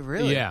 Was it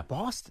really? Yeah.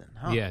 Boston.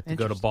 Huh, yeah, to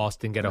go to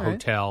Boston, get a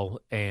hotel,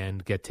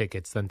 and get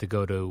tickets than to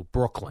go to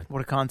Brooklyn.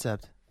 What a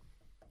concept.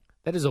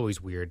 That is always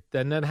weird.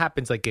 And that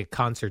happens like at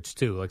concerts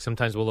too. Like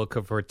sometimes we'll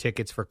look for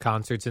tickets for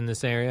concerts in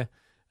this area.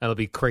 That'll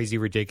be crazy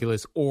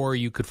ridiculous. Or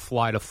you could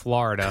fly to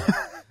Florida,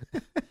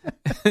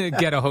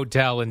 get a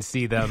hotel and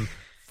see them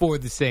for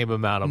the same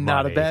amount of money.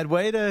 Not a bad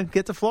way to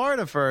get to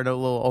Florida for a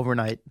little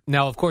overnight.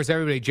 Now, of course,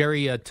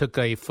 Jerry took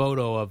a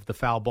photo of the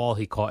foul ball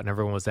he caught, and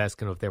everyone was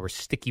asking if they were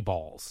sticky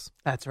balls.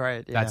 That's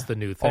right. Yeah. That's the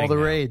new thing. All the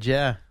now. Rage,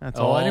 yeah. That's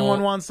all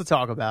anyone wants to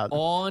talk about.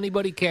 All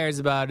anybody cares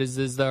about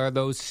is there are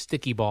those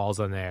sticky balls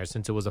on there,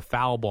 since it was a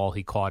foul ball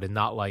he caught and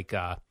not like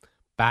a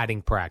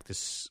batting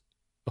practice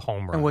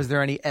home run. And was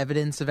there any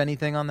evidence of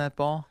anything on that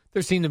ball?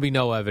 There seemed to be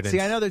no evidence. See,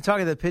 I know they're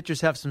talking that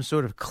pitchers have some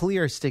sort of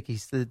clear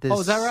stickies.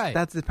 Is that right?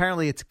 That's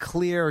apparently it's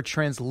clear or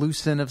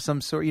translucent of some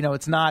sort. You know,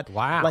 it's not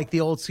like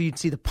the old. So you'd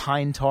see the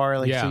pine tar.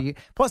 Like, yeah.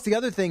 Plus, the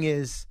other thing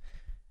is,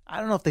 I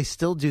don't know if they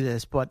still do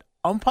this, but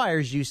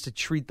umpires used to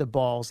treat the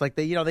balls like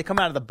they come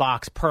out of the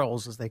box,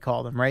 pearls as they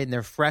call them, right? And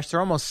they're fresh. They're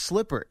almost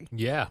slippery.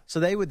 Yeah. So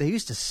they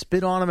used to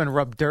spit on them and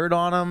rub dirt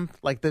on them.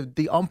 Like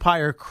the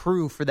umpire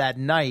crew for that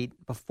night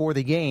before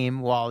the game,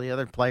 while the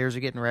other players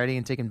are getting ready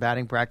and taking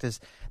batting practice,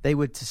 they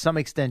would to some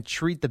extent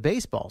treat the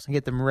baseballs and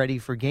get them ready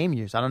for game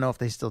use. I don't know if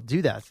they still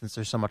do that since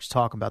there's so much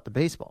talk about the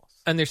baseballs.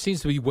 And there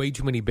seems to be way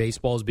too many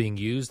baseballs being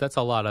used. That's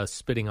a lot of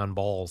spitting on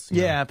balls.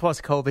 Yeah,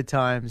 plus COVID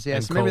times. Yeah,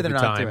 and so maybe they're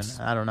not times. doing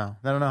that. I don't know.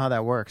 I don't know how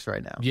that works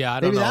right now. Yeah, I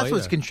don't maybe know that's either.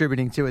 what's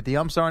contributing to it. The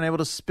umps aren't able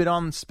to spit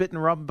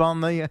and rub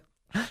on the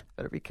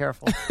Better be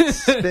careful.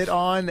 Spit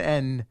on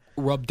and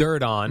rub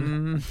dirt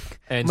on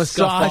and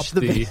massage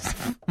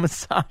scuff up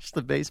massage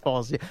the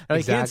baseballs. No,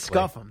 you can't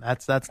scuff them.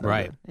 That's no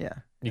right. good. Yeah,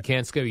 you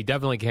can't scuff. You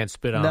definitely can't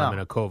spit on them in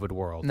a COVID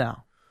world. No.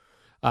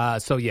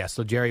 So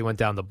Jerry went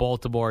down to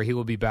Baltimore. He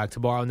will be back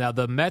tomorrow. Now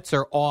the Mets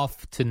are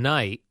off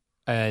tonight,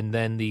 and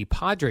then the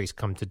Padres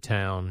come to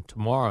town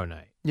tomorrow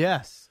night.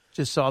 Yes.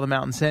 Just saw them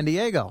out in San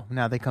Diego.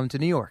 Now they come to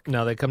New York.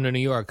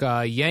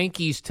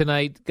 Yankees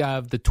tonight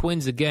have the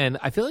Twins again.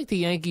 I feel like the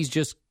Yankees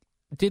just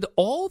did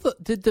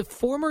the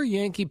former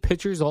Yankee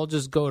pitchers all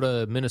just go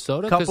to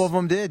Minnesota? A couple of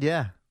them did,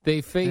 yeah.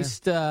 They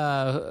faced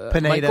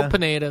Michael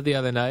Pineda the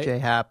other night.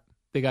 J-Happ.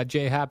 They got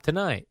J-Happ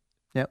tonight.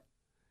 Yep.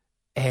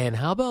 And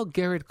how about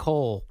Garrett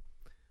Cole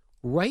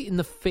right in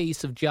the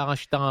face of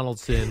Josh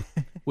Donaldson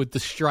with the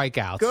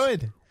strikeouts?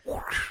 Good.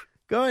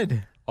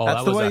 Oh,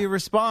 that's the way you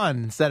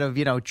respond instead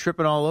of,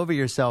 tripping all over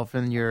yourself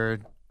in your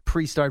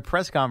pre-start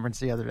press conference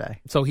the other day.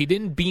 So he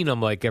didn't beat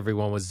him like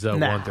everyone was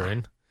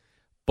wondering,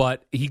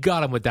 but he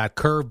got him with that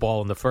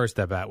curveball in the first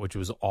at-bat, which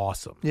was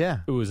awesome.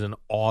 Yeah. It was an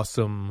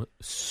awesome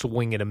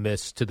swing and a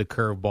miss to the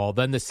curveball.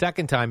 Then the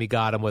second time he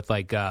got him with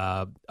like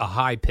a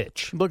high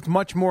pitch. Looked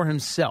much more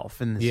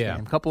himself in this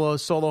game. A couple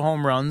of solo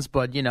home runs,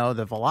 but,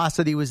 the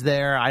velocity was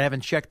there. I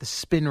haven't checked the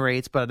spin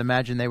rates, but I'd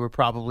imagine they were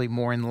probably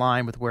more in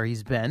line with where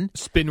he's been.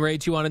 Spin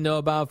rates you want to know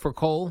about for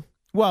Cole?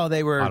 Well,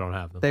 they were. I don't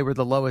have them. They were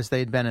the lowest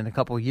they'd been in a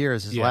couple of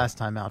years his last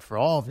time out for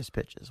all of his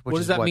pitches. Which what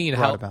does that mean?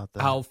 About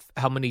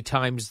how many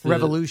times the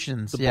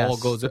revolutions? The ball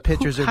goes. The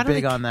pitchers are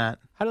big on that.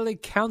 How do they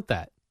count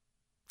that?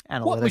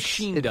 Analytics, what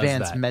machine does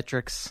advanced that?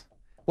 metrics.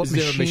 Is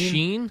there a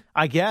machine?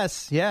 I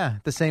guess, yeah.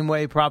 The same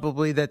way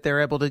probably that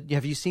they're able to.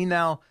 Have you seen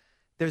now?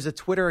 There's a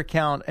Twitter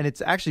account, and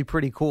it's actually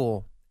pretty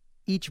cool.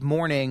 Each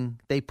morning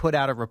they put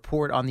out a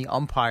report on the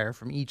umpire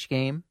from each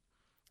game,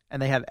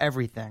 and they have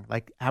everything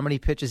like how many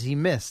pitches he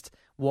missed.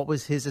 What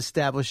was his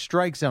established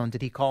strike zone?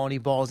 Did he call any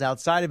balls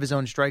outside of his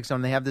own strike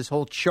zone? They have this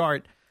whole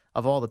chart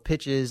of all the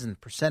pitches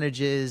and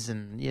percentages,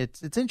 and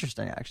it's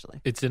interesting,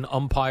 actually. It's an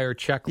umpire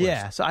checklist.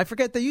 Yeah, so I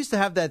forget, they used to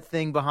have that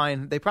thing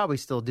behind, they probably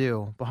still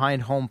do,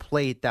 behind home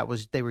plate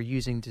they were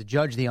using to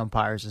judge the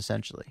umpires,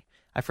 essentially.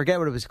 I forget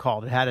what it was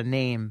called. It had a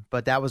name,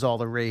 but that was all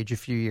the rage a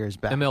few years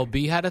back.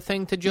 MLB had a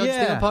thing to judge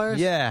the umpires?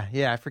 Yeah.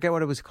 I forget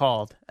what it was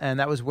called. And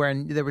that was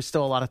when there was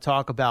still a lot of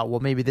talk about, well,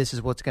 maybe this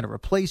is what's going to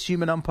replace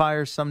human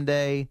umpires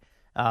someday.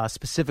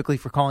 Specifically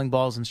for calling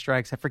balls and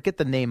strikes. I forget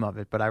the name of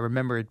it, but I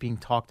remember it being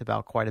talked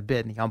about quite a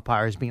bit, and the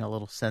umpires being a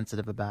little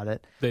sensitive about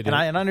it. And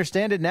I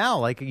understand it now.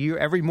 Like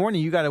every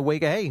morning, you got to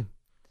wake up. Hey,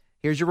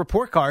 here's your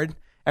report card.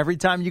 Every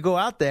time you go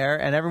out there,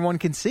 and everyone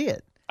can see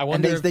it. I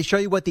wonder and they show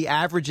you what the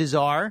averages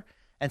are.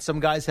 And some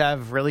guys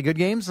have really good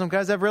games. Some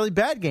guys have really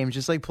bad games,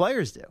 just like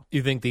players do.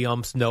 You think the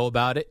umps know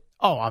about it?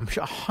 Oh, I'm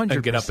sure 100%.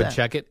 And get up and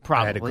check it.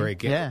 Probably. I had a great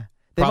game. Yeah,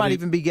 they might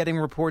even be getting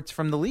reports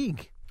from the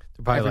league.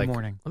 Every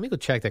morning. Let me go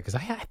check that because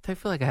I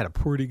feel like I had a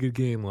pretty good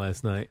game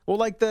last night. Well,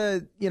 like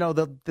the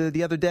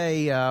other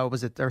day,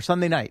 was it or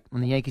Sunday night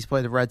when the Yankees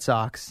played the Red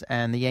Sox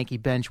and the Yankee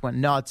bench went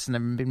nuts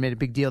and they made a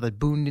big deal that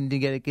Boone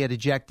didn't get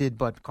ejected,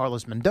 but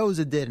Carlos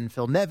Mendoza did and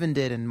Phil Nevin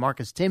did and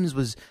Marcus Timms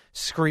was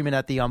screaming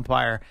at the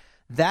umpire.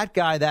 That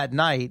guy that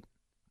night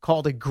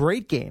called a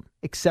great game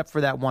except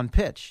for that one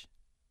pitch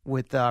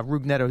with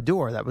Rougned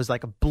Odor. That was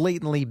like a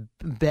blatantly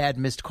bad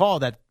missed call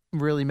that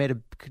really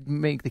could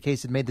make the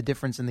case it made the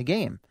difference in the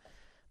game.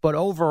 But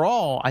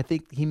overall, I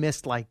think he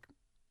missed like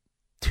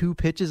 2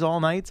 pitches all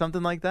night,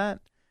 something like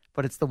that.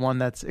 But it's the one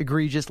that's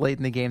egregious late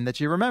in the game that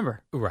you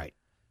remember. Right.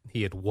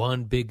 He had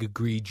one big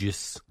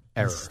egregious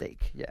error.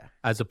 Mistake, yeah.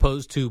 As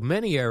opposed to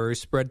many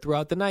errors spread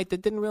throughout the night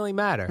that didn't really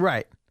matter.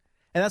 Right.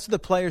 And that's what the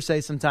players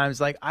say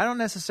sometimes. Like, I don't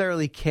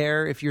necessarily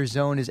care if your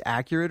zone is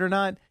accurate or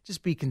not.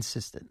 Just be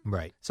consistent.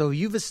 Right. So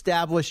you've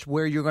established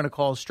where you're going to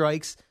call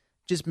strikes.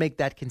 Just make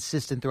that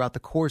consistent throughout the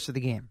course of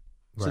the game.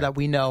 So that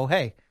we know,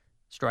 hey,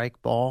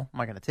 strike, ball,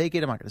 am I going to take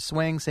it? Am I going to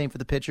swing? Same for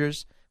the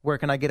pitchers. Where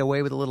can I get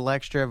away with a little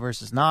extra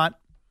versus not?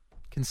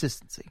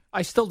 Consistency.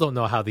 I still don't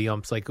know how the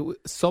umps,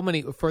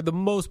 for the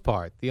most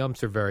part, the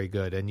umps are very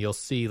good. And you'll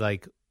see, they're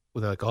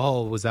like,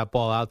 oh, was that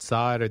ball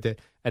outside?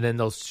 And then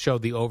they'll show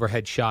the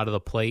overhead shot of the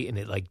plate, and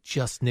it,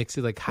 just nicks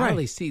it. Like, how do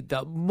they see?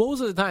 Most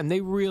of the time,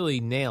 they really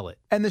nail it.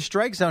 And the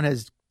strike zone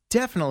has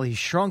definitely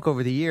shrunk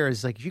over the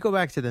years. Like, if you go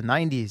back to the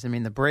 90s,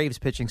 the Braves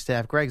pitching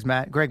staff, Greg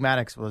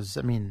Maddux was,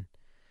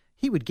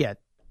 he would get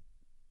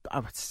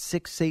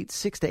 6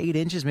 to 8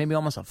 inches, maybe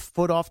almost a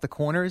foot off the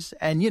corners,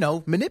 and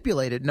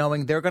manipulate it,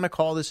 knowing they're going to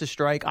call this a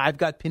strike. I've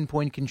got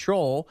pinpoint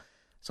control,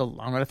 so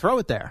I'm going to throw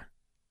it there.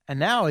 And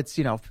now it's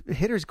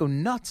hitters go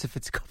nuts if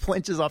it's a couple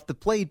inches off the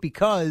plate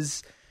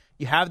because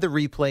you have the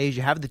replays,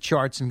 you have the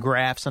charts and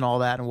graphs and all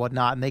that and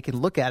whatnot, and they can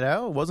look at it.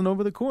 Oh, it wasn't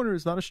over the corner,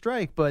 it's not a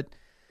strike, but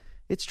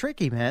it's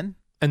tricky, man.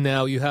 And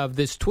now you have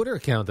this Twitter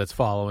account that's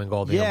following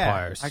all the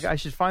umpires. I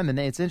should find the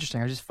name. It's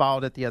interesting. I just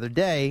followed it the other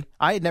day.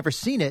 I had never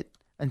seen it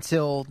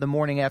until the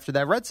morning after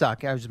that Red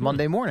Sox. It was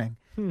Monday morning.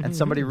 And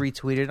somebody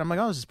retweeted. I'm like,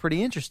 oh, this is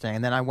pretty interesting.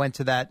 And then I went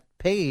to that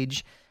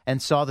page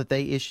and saw that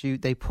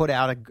they put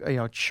out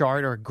a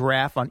chart or a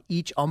graph on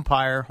each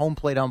umpire, home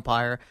plate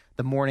umpire,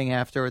 the morning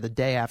after or the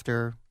day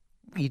after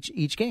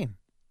each game.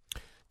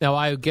 Now,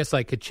 I guess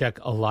I could check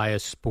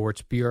Elias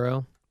Sports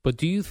Bureau, but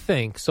do you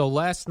think, so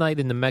last night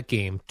in the Met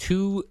game,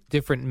 2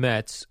 different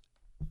Mets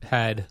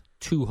had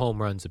 2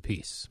 home runs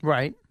apiece.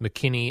 Right.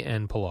 McKinney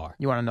and Pilar.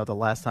 You want to know the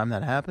last time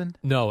that happened?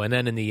 No, and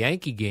then in the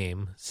Yankee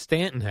game,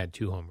 Stanton had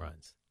 2 home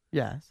runs.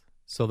 Yes.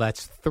 So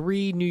that's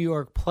 3 New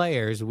York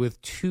players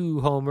with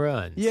 2 home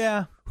runs.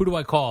 Yeah. Who do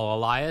I call?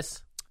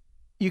 Elias?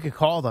 You could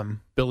call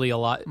them. Billy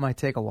Elias? Might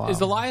take a while.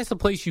 Is Elias a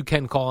place you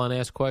can call and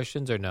ask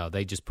questions, or no?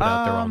 They just put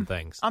out their own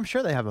things? I'm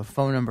sure they have a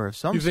phone number of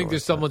some You think sort,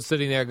 there's someone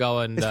sitting there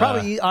going... It's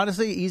probably,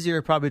 honestly,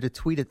 easier probably to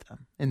tweet at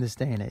them in this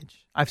day and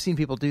age. I've seen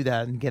people do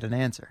that and get an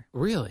answer.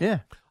 Really? Yeah.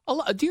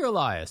 Dear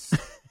Elias,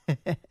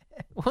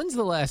 when's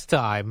the last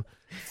time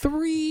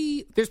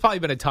there's probably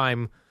been a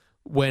time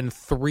when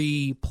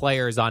 3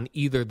 players on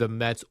either the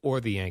Mets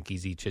or the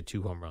Yankees each hit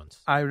 2 home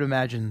runs. I would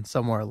imagine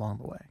somewhere along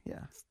the way,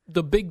 yeah.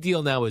 The big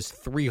deal now is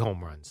 3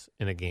 home runs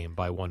in a game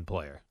by one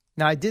player.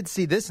 Now, I did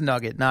see this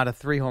nugget, not a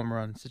 3 home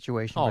run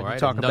situation. Oh, where right, you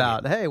talk a nugget.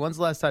 about, hey, when's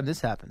the last time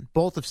this happened?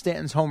 Both of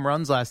Stanton's home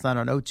runs last night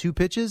on 0-2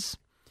 pitches.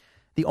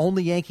 The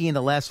only Yankee in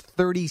the last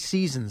 30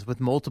 seasons with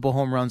multiple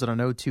home runs on an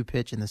 0-2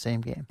 pitch in the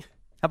same game.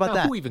 How about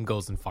that? Who even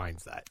goes and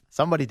finds that?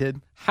 Somebody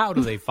did. How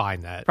do they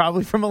find that?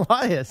 Probably from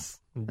Elias.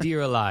 Dear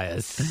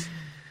Elias.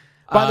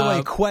 By the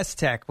way, Quest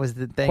Tech was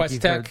the thank Quest you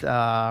Tech?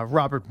 for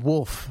Robert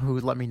Wolf, who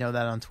let me know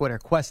that on Twitter.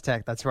 Quest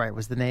Tech, that's right,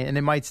 was the name. And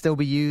it might still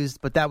be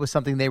used, but that was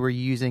something they were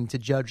using to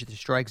judge the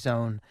strike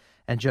zone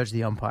and judge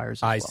the umpires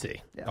as well. I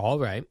see. Yeah. All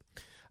right.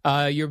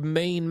 Your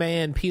main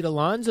man, Pete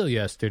Alonso,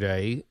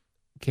 yesterday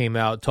came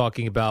out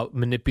talking about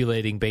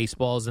manipulating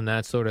baseballs and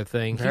that sort of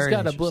thing. He's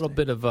got a little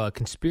bit of a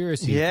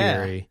conspiracy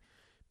theory.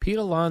 Pete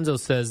Alonso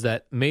says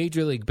that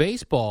Major League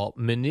Baseball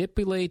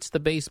manipulates the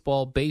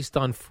baseball based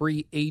on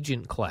free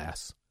agent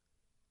class.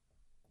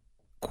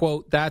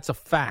 Quote, that's a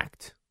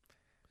fact.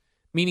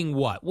 Meaning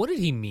what? What did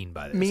he mean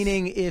by this?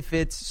 Meaning if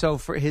it's, so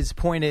for his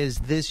point is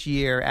this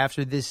year,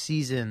 after this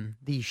season,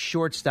 the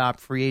shortstop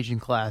free agent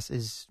class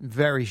is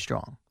very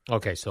strong.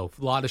 Okay, so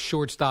a lot of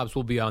shortstops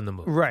will be on the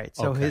move. Right.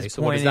 So okay, his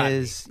so what point does that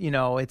is,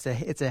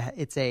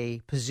 it's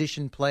a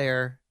position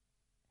player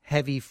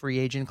heavy free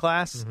agent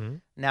class. Mm-hmm.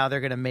 Now they're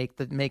going to make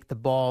the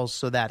balls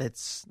so that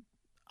its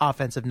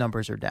offensive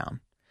numbers are down.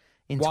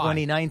 In Why?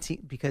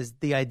 2019, because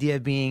the idea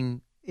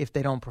being if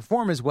they don't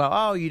perform as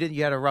well,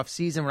 you had a rough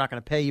season, we're not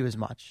going to pay you as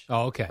much.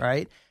 Oh, okay.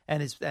 Right?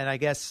 And I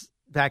guess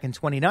back in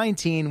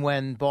 2019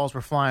 when balls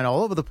were flying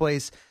all over the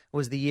place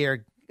was the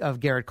year of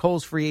Garrett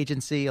Cole's free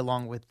agency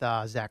along with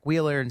Zach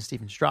Wheeler and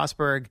Steven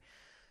Strasburg.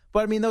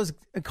 But I mean,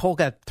 Cole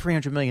got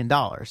 $300 million.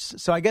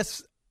 So I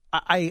guess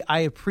I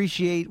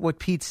appreciate what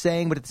Pete's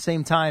saying, but at the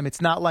same time,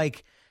 it's not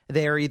like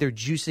they're either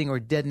juicing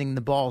or deadening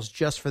the balls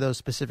just for those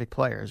specific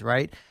players,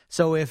 right?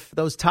 So if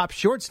those top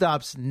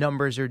shortstops'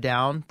 numbers are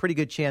down, pretty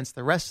good chance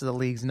the rest of the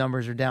league's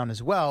numbers are down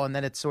as well. And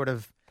then it's sort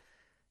of,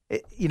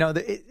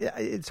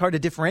 it's hard to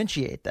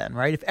differentiate then,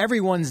 right? If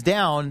everyone's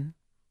down,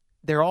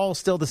 they're all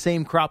still the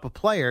same crop of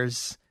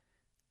players.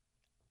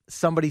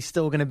 Somebody's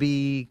still going to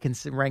be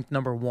ranked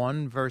number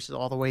 1 versus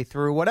all the way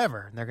through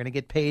whatever. They're going to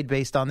get paid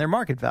based on their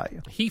market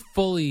value. He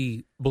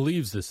fully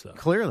believes this, though.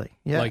 Clearly,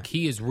 yeah. Like,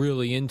 he is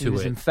really into it. He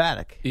was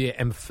emphatic. Yeah,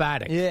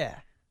 emphatic. Yeah.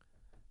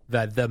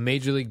 That the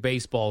Major League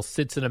Baseball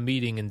sits in a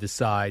meeting and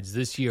decides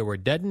this year we're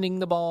deadening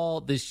the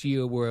ball, this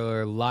year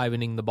we're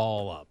livening the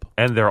ball up.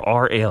 And there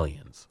are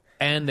aliens.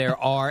 And there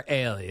are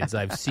aliens.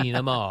 I've seen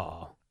them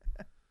all.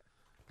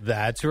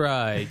 That's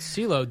right.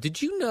 CeeLo,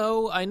 did you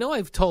know, I know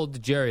I've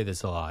told Jerry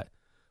this a lot,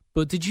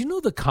 but did you know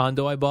the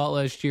condo I bought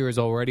last year is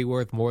already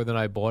worth more than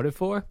I bought it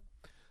for?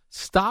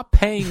 Stop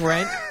paying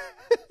rent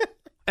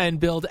and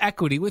build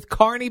equity with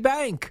Kearney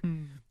Bank.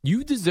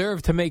 You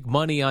deserve to make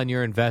money on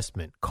your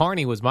investment.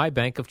 Kearney was my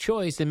bank of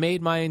choice and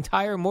made my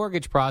entire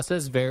mortgage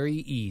process very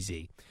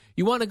easy.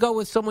 You want to go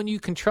with someone you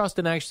can trust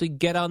and actually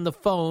get on the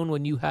phone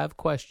when you have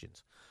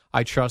questions.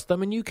 I trust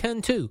them and you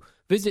can too.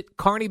 Visit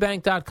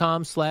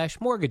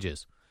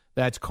kearneybank.com/mortgages.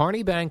 That's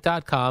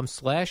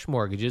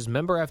kearneybank.com/mortgages.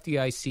 Member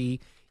FDIC,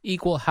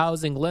 equal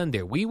housing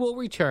lender. We will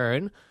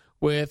return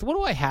with, what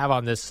do I have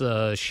on this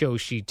show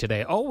sheet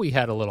today? Oh, we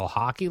had a little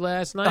hockey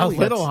last night.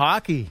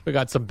 Hockey. We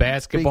got some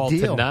basketball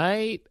Big deal.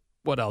 tonight.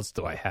 What else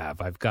do I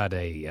have? I've got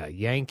a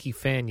Yankee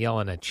fan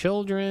yelling at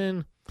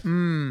children.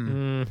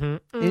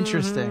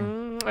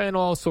 Interesting. And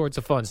all sorts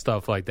of fun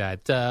stuff like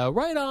that.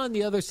 Right on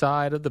the other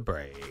side of the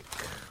break.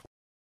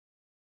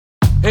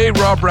 Hey,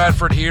 Rob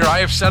Bradford here. I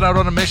have set out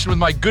on a mission with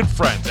my good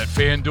friends at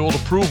FanDuel to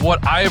prove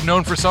what I have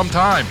known for some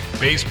time.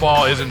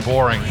 Baseball isn't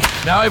boring.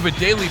 Now I have a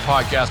daily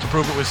podcast to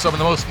prove it with some of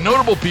the most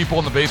notable people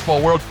in the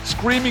baseball world,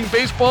 screaming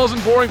baseball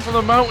isn't boring from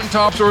the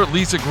mountaintops, or at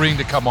least agreeing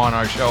to come on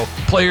our show.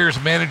 Players,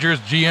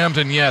 managers, GMs,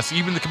 and yes,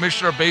 even the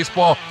commissioner of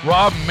baseball,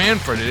 Rob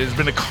Manfred. It has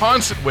been a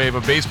constant wave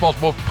of baseball's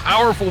most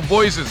powerful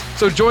voices.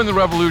 So join the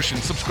revolution.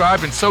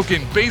 Subscribe and soak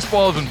in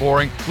Baseball Isn't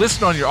Boring.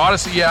 Listen on your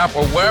Odyssey app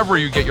or wherever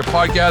you get your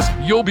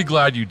podcasts. You'll be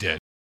glad you did.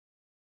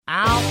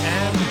 Out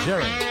and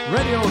Jerry,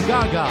 Radio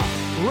Gaga,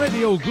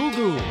 Radio Goo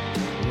Goo,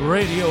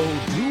 Radio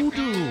Doo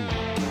Doo.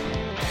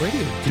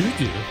 Radio Doo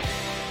Doo.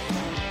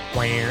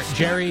 Where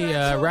Jerry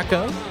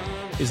Recco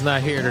is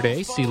not here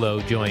today.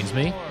 CeeLo joins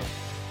me.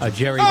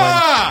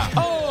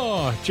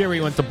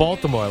 Jerry went to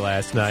Baltimore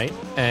last night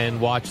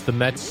and watched the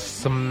Mets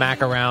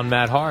smack around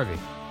Matt Harvey.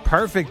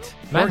 Perfect.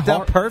 Worked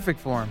out perfect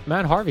for him.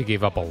 Matt Harvey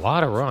gave up a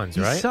lot of runs,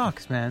 right? He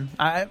sucks, man.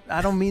 I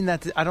don't mean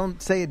that. I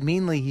don't say it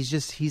meanly.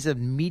 He's a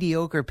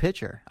mediocre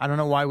pitcher. I don't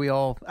know why we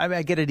all.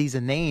 I get it. He's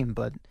a name,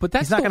 but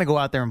that's he's not going to go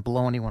out there and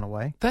blow anyone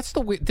away. That's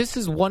the. This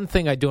is one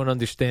thing I don't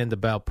understand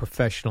about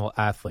professional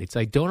athletes.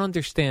 I don't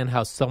understand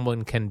how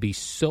someone can be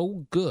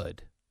so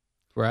good,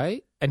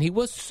 right? And he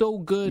was so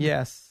good.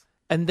 Yes.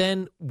 And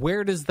then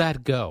where does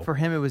that go? For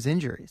him, it was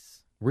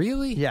injuries.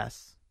 Really?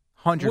 Yes.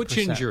 100%. Which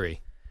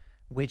injury?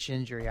 Which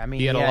injury? I mean,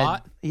 he had a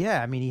lot?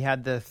 Yeah, I mean, he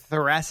had the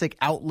thoracic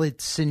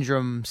outlet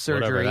syndrome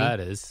surgery. Whatever that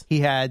is.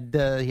 He had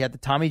the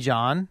Tommy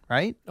John,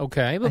 right?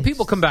 Okay, but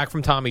people come back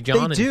from Tommy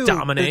John and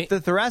dominate. The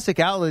thoracic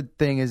outlet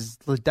thing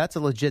that's a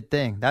legit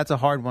thing. That's a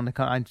hard one to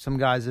come. Some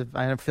guys have.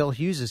 I know Phil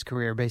Hughes'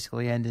 career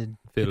basically ended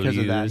because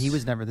of that. He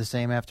was never the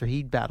same after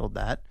he battled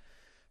that.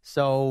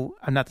 So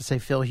I'm not to say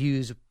Phil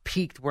Hughes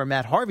peaked where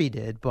Matt Harvey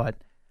did, but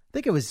I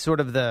think it was sort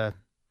of the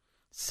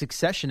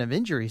succession of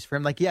injuries for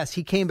him. Like, yes,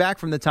 he came back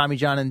from the Tommy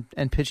John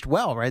and pitched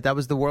well, right? That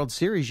was the World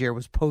Series year,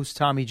 was post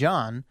Tommy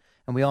John,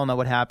 and we all know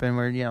what happened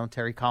where,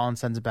 Terry Collins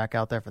sends it back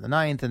out there for the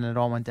ninth, and it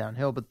all went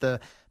downhill. But the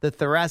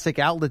thoracic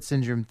outlet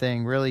syndrome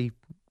thing really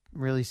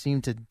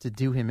seemed to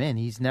do him in.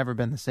 He's never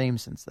been the same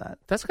since that.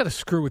 That's got to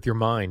screw with your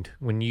mind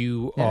when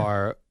you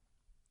are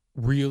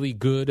really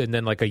good and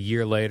then like a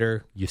year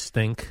later you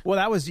stink. Well,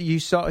 that was, you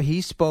saw, he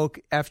spoke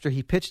after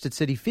he pitched at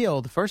Citi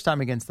Field the first time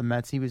against the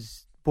Mets. He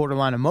was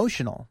borderline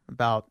emotional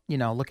about,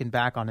 looking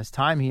back on his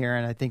time here.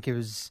 And I think it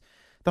was,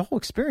 the whole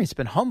experience has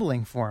been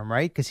humbling for him,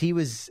 right? Because he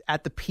was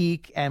at the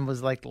peak and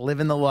was like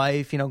living the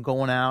life,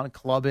 going out,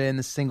 clubbing,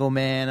 the single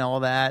man, all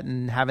that,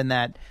 and having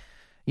that,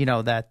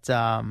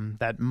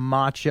 that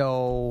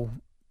macho,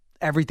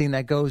 everything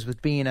that goes with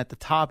being at the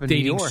top in New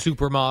York. Dating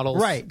supermodels.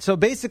 Right. So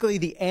basically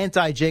the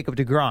anti-Jacob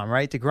deGrom,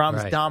 right?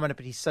 deGrom's dominant,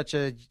 but he's such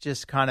a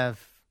just kind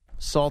of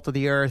salt of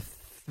the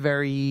earth,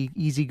 very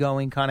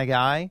easygoing kind of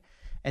guy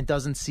and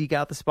doesn't seek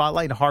out the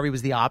spotlight. And Harvey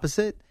was the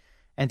opposite.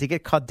 And to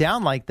get cut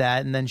down like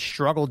that and then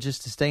struggle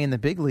just to stay in the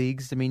big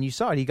leagues, I mean, you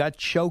saw it. He got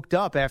choked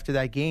up after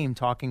that game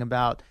talking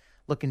about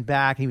looking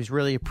back. He was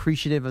really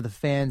appreciative of the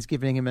fans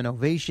giving him an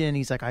ovation.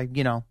 He's like, I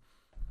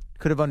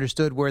could have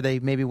understood where they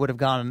maybe would have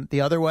gone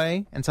the other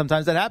way. And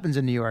sometimes that happens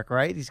in New York,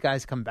 right? These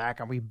guys come back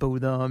and we boo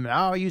them.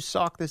 Oh, you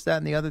suck, this, that,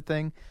 and the other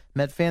thing.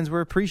 Met fans were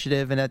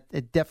appreciative, and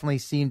it definitely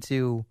seemed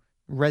to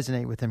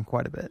resonate with him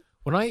quite a bit.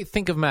 When I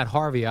think of Matt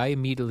Harvey, I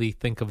immediately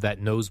think of that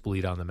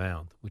nosebleed on the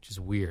mound, which is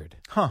weird.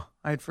 Huh.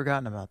 I had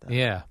forgotten about that.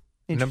 Yeah.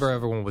 Remember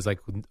everyone was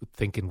like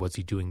thinking, was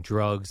he doing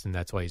drugs? And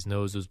that's why his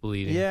nose was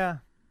bleeding. Yeah.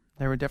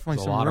 There were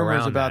definitely some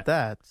rumors about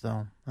that.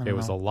 So there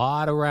was a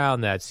lot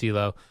around that,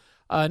 CeeLo.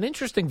 An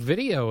interesting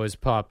video has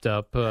popped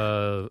up.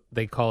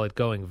 They call it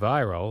going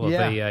viral, of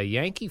a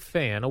Yankee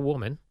fan, a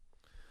woman,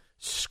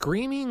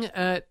 screaming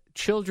at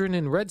children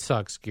in Red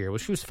Sox gear. Well,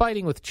 she was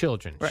fighting with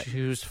children. Right.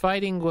 She was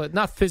fighting,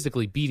 not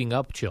physically beating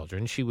up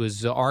children. She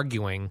was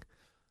arguing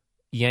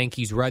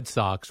Yankees-Red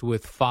Sox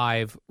with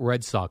 5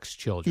 Red Sox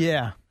children.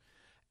 Yeah.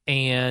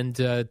 And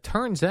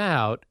turns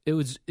out it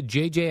was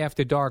JJ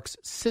After Dark's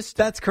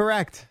sister. That's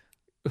correct.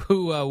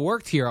 Who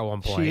worked here at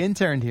one point. She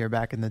interned here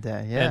back in the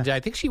day, yeah. And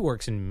I think she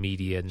works in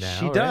media now.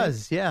 She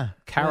does, yeah.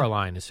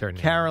 Caroline is her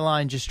name.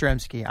 Caroline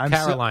Jastrzemski.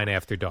 Caroline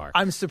After Dark.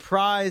 I'm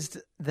surprised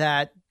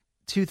that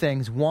 2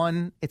 things.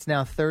 One, it's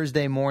now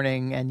Thursday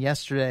morning, and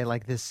yesterday,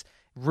 this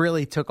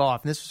really took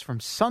off. And this was from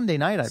Sunday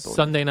night, I believe.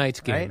 Sunday night's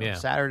game, right? yeah.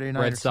 Saturday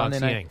night Red or Sox Sunday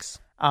night. Yanks.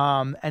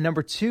 And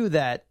number 2,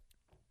 that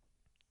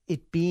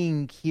it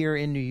being here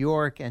in New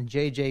York and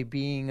JJ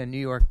being a New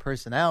York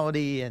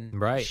personality and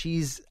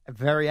she's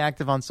very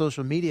active on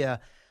social media,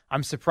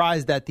 I'm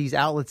surprised that these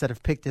outlets that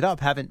have picked it up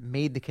haven't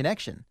made the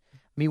connection.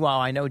 Meanwhile,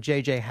 I know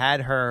JJ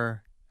had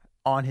her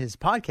on his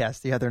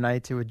podcast the other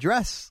night to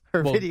address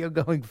her video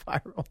going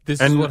viral.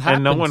 This is what happens.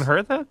 And no one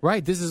heard that?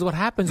 Right. This is what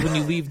happens when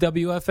you leave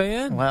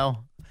WFAN.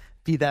 Well,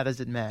 be that as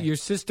it may. Your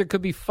sister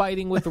could be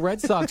fighting with the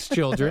Red Sox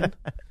children.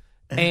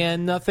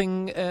 And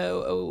nothing,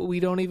 we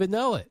don't even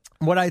know it.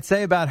 What I'd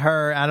say about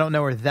her, I don't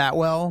know her that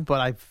well, but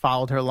I've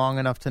followed her long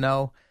enough to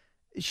know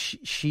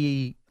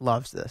she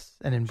loves this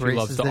and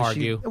embraces this. She loves to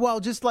argue.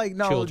 Just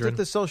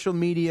the social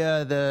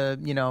media,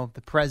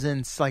 the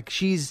presence.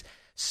 She's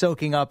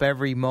soaking up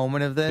every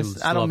moment of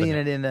this. I don't mean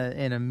it in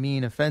a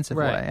mean, offensive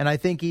way. And I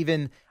think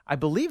I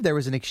believe there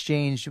was an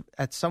exchange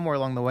at somewhere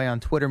along the way on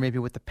Twitter, maybe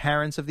with the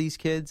parents of these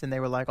kids, and they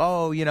were like,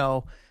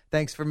 "Oh,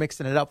 thanks for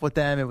mixing it up with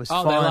them. It was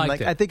fun."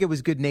 I think it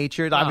was good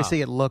natured.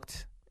 Obviously,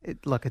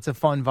 it's a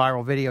fun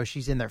viral video.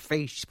 She's in their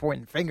face. She's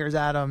pointing fingers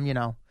at them.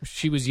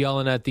 She was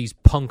yelling at these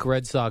punk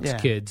Red Sox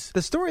kids.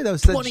 The story though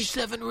said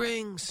 27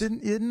 rings.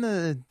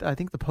 Didn't I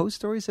think the Post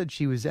story said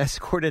she was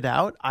escorted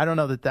out. I don't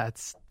know that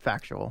that's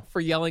factual for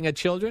yelling at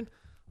children.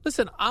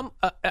 Listen,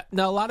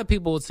 now a lot of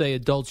people would say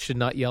adults should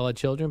not yell at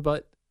children,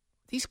 but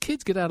these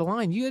kids get out of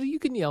line. You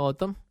can yell at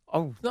them.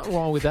 Oh, nothing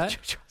wrong with that.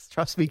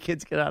 Trust me,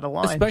 kids get out of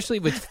line. Especially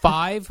with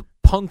 5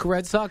 punk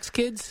Red Sox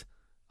kids.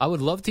 I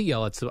would love to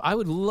yell at some. I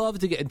would love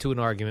to get into an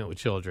argument with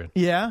children.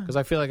 Yeah? Because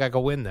I feel like I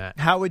could win that.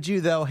 How would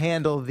you, though,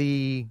 handle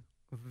the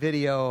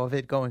video of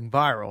it going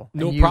viral?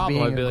 No and you problem.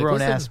 being I'd be a like,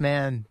 grown-ass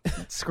man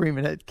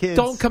screaming at kids.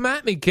 Don't come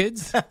at me,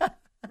 kids.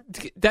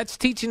 That's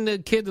teaching the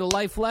kid the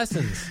life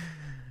lessons.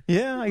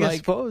 Yeah, I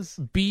suppose.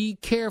 Be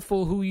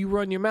careful who you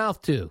run your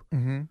mouth to.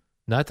 Mm-hmm.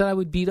 Not that I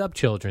would beat up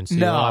children. So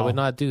no, I would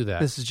not do that.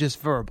 This is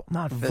just verbal,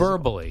 not physical.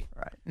 Verbally.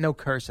 Right. No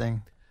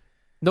cursing.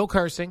 No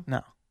cursing.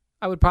 No.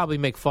 I would probably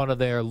make fun of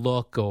their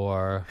look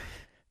or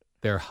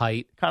their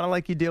height. Kind of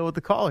like you deal with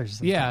the callers.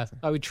 Sometimes. Yeah,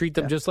 I would treat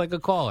them just like a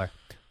caller.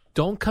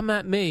 Don't come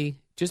at me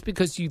just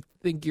because you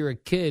think you're a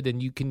kid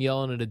and you can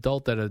yell at an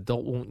adult that an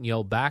adult won't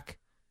yell back.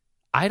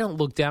 I don't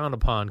look down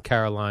upon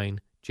Caroline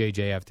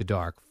JJ After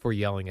Dark for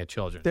yelling at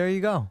children. There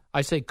you go.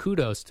 I say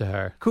kudos to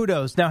her.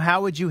 Kudos. Now,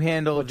 how would you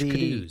handle the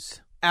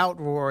kudos.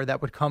 Outroar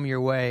that would come your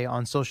way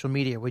on social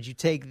media? Would you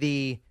take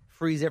the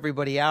freeze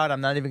everybody out,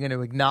 I'm not even going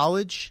to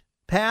acknowledge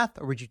path,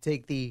 or would you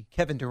take the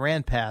Kevin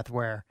Durant path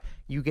where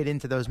you get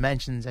into those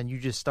mentions and you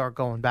just start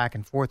going back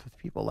and forth with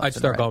people? I'd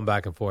start going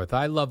back and forth.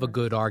 I love a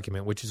good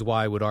argument, which is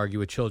why I would argue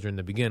with children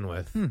to begin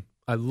with.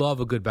 I love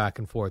a good back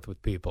and forth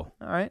with people.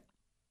 All right.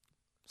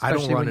 Especially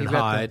I don't run and and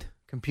hide.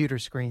 Computer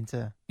screen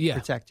to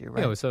protect you,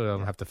 right? Yeah, so I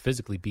don't have to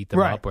physically beat them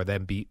up or they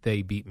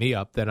beat me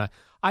up. Then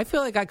I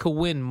feel like I could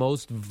win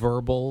most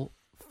verbal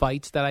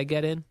fights that I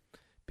get in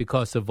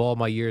because of all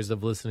my years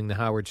of listening to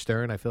Howard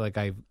Stern. I feel like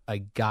I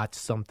got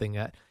something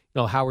at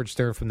Howard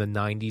Stern from the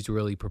 90s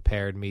really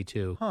prepared me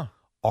to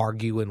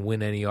argue and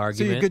win any argument.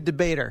 So you're a good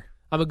debater.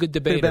 I'm a good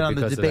debater. Could have been on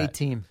because the of debate that.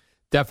 team.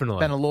 Definitely.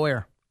 Been a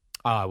lawyer.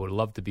 I would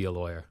love to be a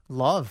lawyer.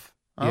 Love.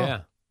 Oh,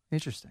 yeah.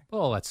 Interesting.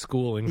 Oh, that's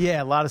schooling.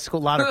 Yeah, a lot of school,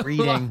 a lot of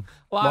reading.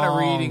 a lot of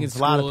reading and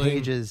schooling. A lot of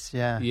pages,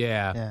 yeah.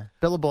 Yeah.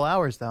 Billable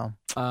hours, though.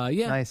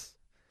 Yeah. Nice.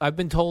 I've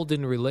been told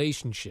in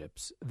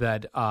relationships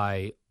that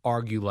I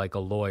argue like a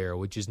lawyer,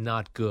 which is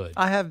not good.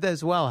 I have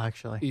as well,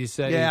 actually. You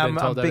say yeah, you've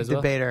been told I'm a big that as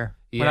well? debater.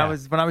 Yeah.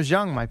 When I was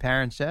young, my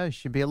parents said, you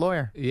should be a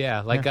lawyer.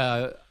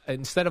 Yeah,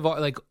 instead of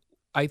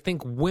I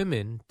think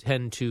women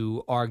tend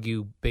to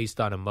argue based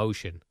on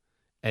emotion,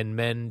 and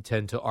men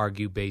tend to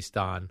argue based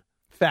on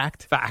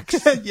facts.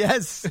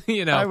 Yes,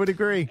 I would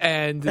agree.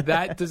 And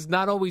that does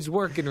not always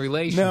work in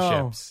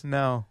relationships.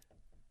 No.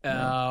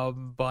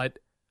 But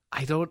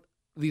I don't,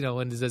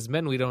 and as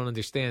men, we don't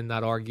understand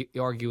not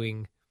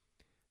arguing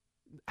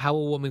how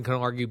a woman can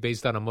argue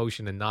based on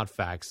emotion and not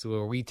facts,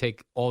 where we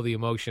take all the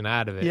emotion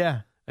out of it.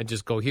 Yeah. And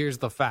just go, here's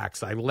the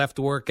facts. I left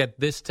work at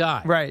this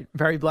time. Right.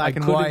 Very black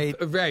and white.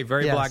 Very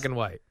Yes. black and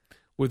white.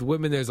 With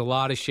women, there's a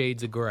lot of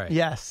shades of gray.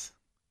 Yes.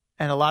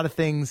 And a lot of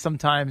things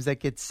sometimes that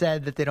get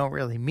said that they don't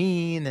really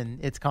mean,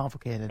 and it's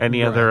complicated.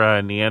 Any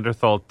other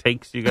Neanderthal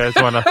takes you guys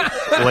want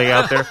to lay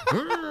out there?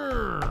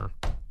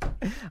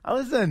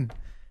 Listen,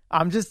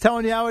 I'm just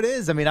telling you how it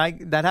is. I mean,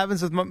 that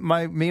happens with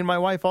me and my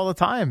wife all the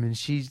time,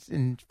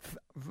 and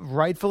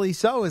rightfully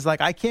so, is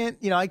like, I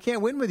can't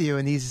win with you.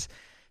 And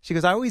she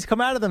goes, I always come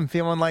out of them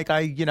feeling like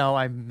I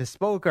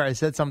misspoke or I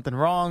said something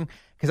wrong,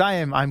 because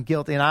I'm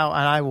guilty, and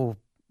I will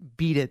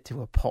beat it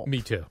to a pulp.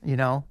 Me too.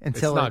 Until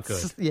it's not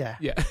good. Yeah.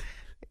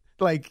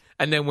 Like,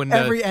 and then when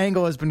every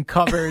angle has been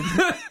covered,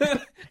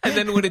 and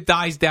then when it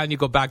dies down, you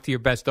go back to your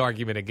best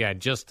argument again,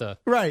 just to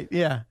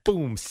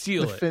boom,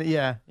 seal it.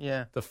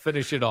 To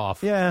finish it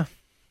off. Yeah,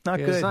 not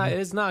good.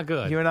 It's not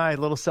good. You and I, a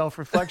little self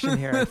reflection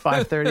here at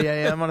 5:30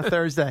 a.m. on a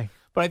Thursday.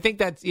 But I think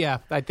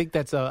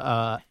that's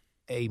a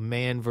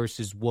man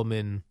versus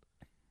woman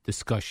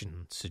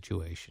discussion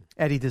situation.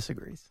 Eddie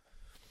disagrees.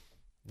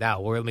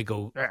 Now let me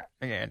go.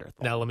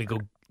 Now let me go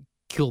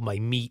kill my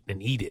meat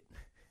and eat it.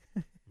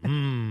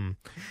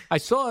 I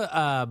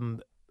saw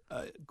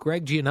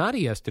Greg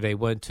Giannotti yesterday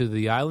went to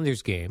the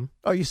Islanders game.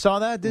 Oh, you saw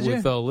that? Did you?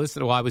 With a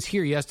listener. Well, I was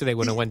here yesterday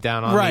when it went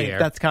down on the air.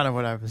 That's kind of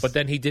what I was. But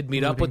then he did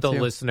meet up with the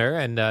listener,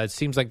 and it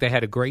seems like they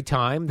had a great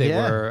time. They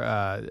were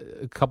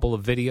a couple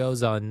of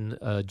videos on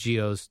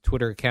Gio's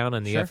Twitter account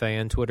and the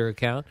FAN Twitter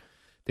account.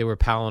 They were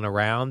palling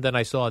around. Then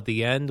I saw at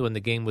the end when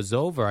the game was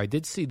over, I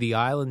did see the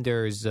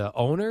Islanders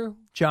owner,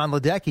 John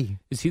Ledecky.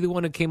 Is he the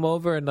one who came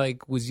over and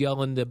was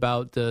yelling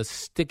about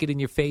stick it in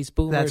your face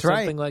boomer or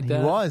something like that?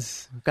 He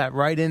was. Got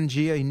right in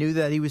Gio. He knew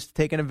that he was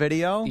taking a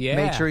video. Yeah.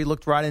 Made sure he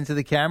looked right into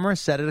the camera,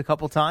 said it a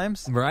couple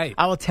times. Right.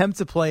 I'll attempt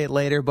to play it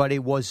later, but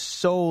it was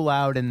so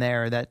loud in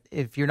there that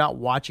if you're not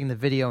watching the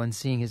video and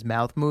seeing his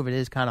mouth move, it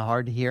is kind of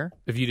hard to hear.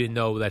 If you didn't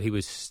know that he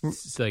was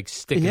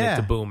sticking it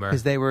to boomer.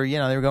 Because they were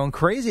going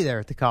crazy there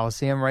at the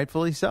Coliseum,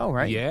 rightfully so,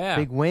 right? Yeah.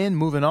 Big win,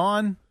 moving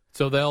on.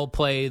 So they'll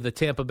play the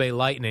Tampa Bay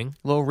Lightning.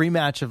 A little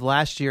rematch of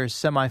last year's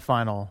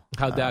semifinal.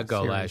 How'd that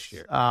go series. Last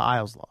year?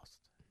 Isles lost.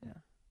 Yeah.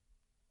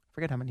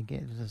 Forget how many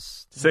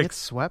games. 6.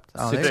 Swept?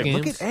 6 games.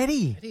 Look at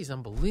Eddie. Eddie's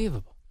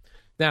unbelievable.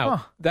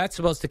 Now, that's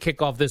supposed to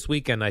kick off this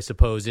weekend, I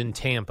suppose, in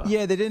Tampa.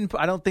 Yeah, they didn't.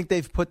 I don't think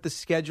they've put the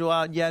schedule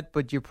out yet,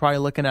 but you're probably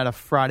looking at a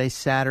Friday,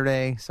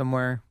 Saturday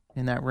somewhere.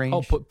 in that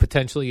range. Oh,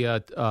 potentially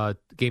a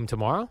game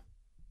tomorrow?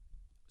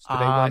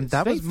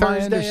 That was my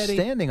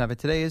understanding of it.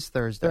 Today is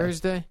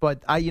Thursday.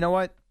 But you know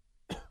what?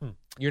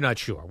 You're not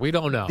sure. We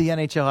don't know. The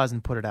NHL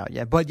hasn't put it out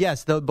yet. But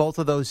yes, both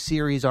of those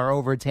series are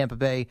over. Tampa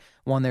Bay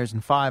won theirs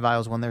in 5.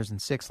 Isles won theirs in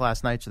 6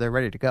 last night, so they're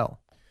ready to go.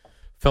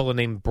 Fellow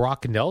named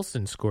Brock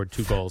Nelson scored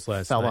 2 goals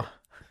last night.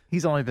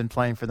 He's only been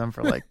playing for them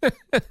for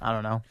I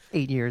don't know,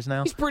 8 years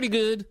now. He's pretty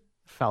good.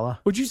 Fella.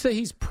 Would you say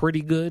he's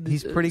pretty good?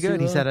 He's pretty good.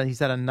 He's had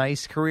a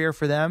nice career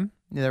for them.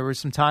 There were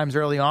some times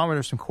early on where there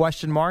were some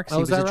question marks. He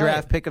was a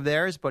draft pick of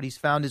theirs, but he's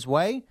found his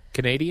way.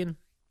 Canadian?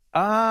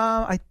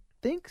 I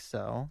think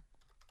so.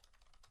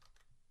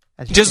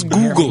 Just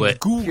Google it.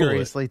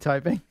 Furiously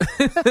typing.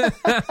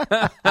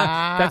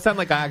 That sounds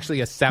like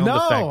actually a sound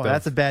effect. No,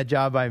 that's a bad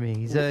job by me.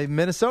 He's a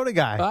Minnesota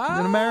guy. He's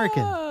an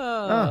American.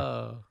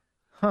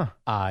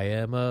 I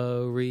am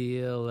a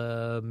real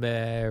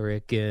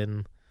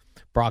American.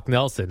 Brock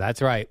Nelson,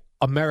 that's right.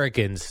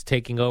 Americans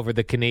taking over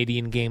the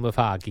Canadian game of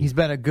hockey. He's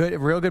been a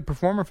real good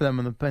performer for them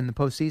in the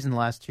postseason the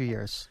last 2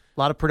 years. A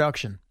lot of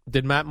production.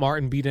 Did Matt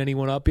Martin beat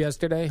anyone up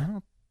yesterday? I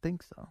don't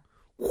think so.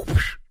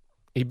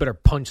 He better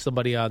punch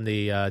somebody on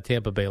the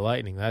Tampa Bay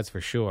Lightning, that's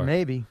for sure.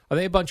 Maybe. Are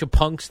they a bunch of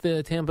punks,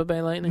 the Tampa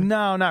Bay Lightning?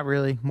 No, not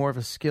really. More of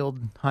a skilled,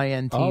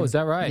 high-end team. Oh, is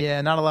that right?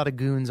 Yeah, not a lot of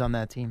goons on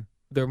that team.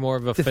 They're more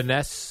of a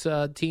finesse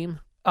team?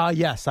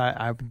 Yes,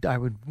 I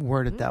would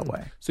word it that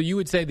way. So you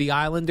would say the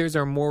Islanders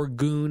are more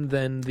goon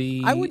than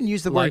the I wouldn't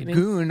use the Lightning?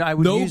 word goon. I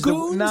would No use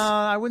goons? No,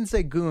 I wouldn't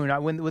say goon.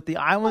 With the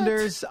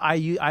Islanders,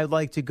 I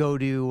like to go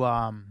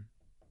to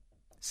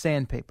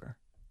sandpaper.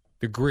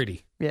 The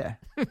gritty. Yeah,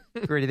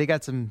 gritty. They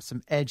got some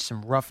edge,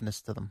 some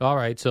roughness to them. All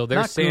right, so they're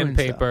Not goons,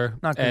 sandpaper,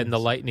 though. Not and the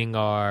goons. Lightning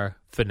are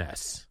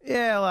finesse.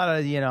 Yeah, a lot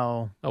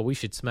of, Oh, we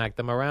should smack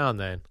them around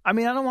then. I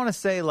mean, I don't want to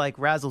say like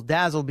razzle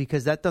dazzle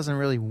because that doesn't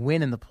really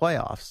win in the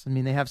playoffs. I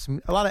mean, they have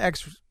a lot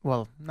of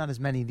well, not as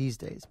many these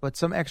days, but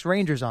some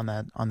ex-Rangers on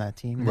that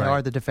team. They Right.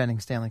 are the defending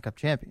Stanley Cup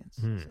champions.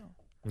 So.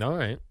 All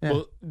right. Yeah.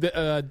 Well,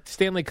 the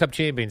Stanley Cup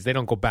champions, they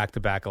don't go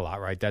back-to-back a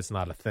lot, right? That's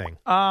not a thing.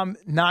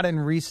 Not in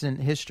recent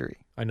history.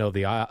 I know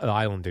the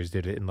Islanders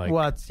did it in it's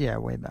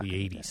way back. the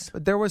 80s.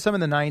 But there was some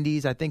in the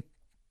 90s. I think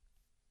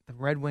the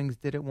Red Wings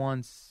did it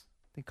once.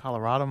 I think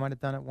Colorado might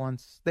have done it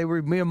once. We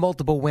had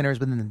multiple winners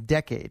within a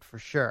decade for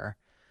sure.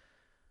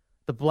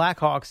 The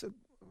Blackhawks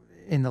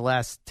in the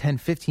last 10,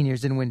 15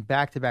 years didn't win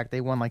back-to-back.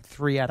 They won like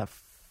 3 out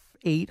of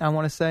 8, I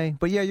want to say.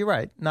 But yeah, you're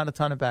right. Not a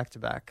ton of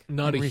back-to-back.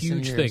 Not a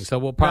huge years. thing. So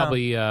we'll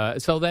probably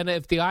so then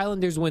if the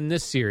Islanders win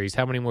this series,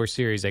 how many more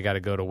series they got to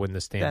go to win the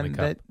Stanley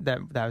Cup?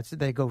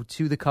 They go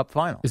to the Cup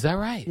final. Is that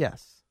right?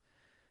 Yes.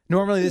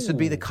 Normally this would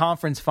be the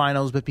conference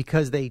finals, but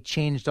because they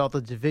changed all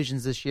the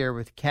divisions this year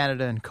with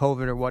Canada and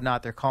COVID or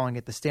whatnot, they're calling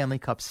it the Stanley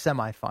Cup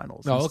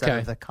semifinals instead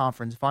of the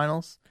conference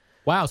finals.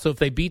 Wow. So if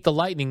they beat the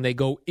Lightning, they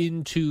go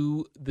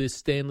into the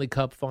Stanley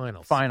Cup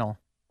finals. Final.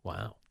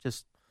 Wow.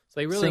 Just so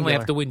they really only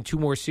have to win 2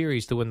 more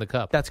series to win the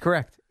Cup. That's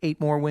correct. 8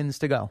 more wins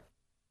to go.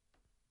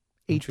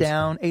 8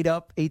 down, 8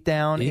 up, 8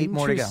 down, 8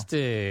 more to go.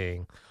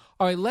 Interesting.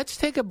 All right, let's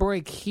take a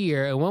break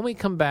here. And when we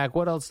come back,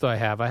 what else do I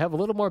have? I have a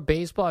little more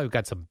baseball. I've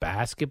got some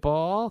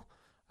basketball.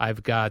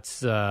 I've got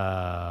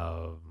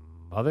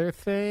other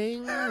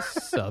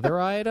things, other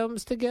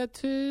items to get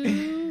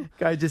to.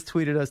 Guy just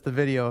tweeted us the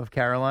video of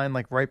Caroline,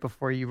 like right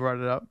before you brought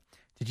it up.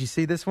 Did you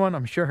see this one?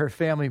 I'm sure her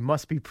family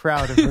must be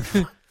proud of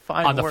her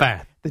fine On the work.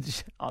 fan.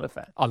 On the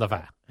fan. On the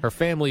fan. Her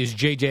family is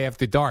JJ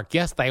After Dark.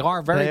 Yes, they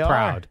are very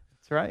proud.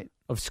 That's right.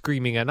 Of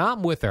screaming, and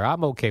I'm with her.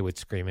 I'm okay with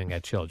screaming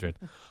at children.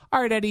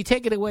 All right, Eddie,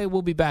 take it away.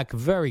 We'll be back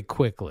very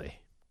quickly.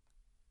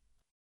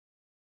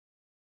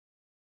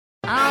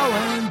 Al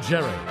and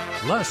Jerry,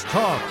 let's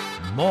talk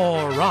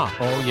more rock.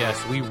 Oh,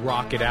 yes, we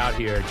rock it out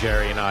here,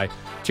 Jerry and I.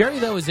 Jerry,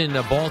 though, is in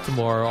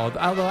Baltimore,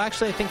 although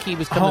actually I think he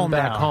was coming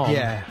back home.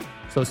 Yeah.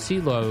 So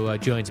CeeLo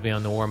joins me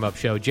on the warm-up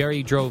show.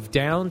 Jerry drove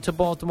down to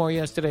Baltimore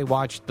yesterday,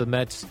 watched the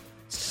Mets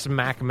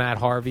smack Matt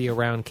Harvey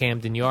around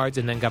Camden Yards,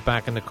 and then got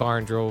back in the car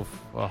and drove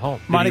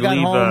home. Might have got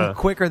home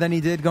quicker than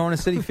he did going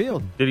to Citi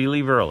Field. Did he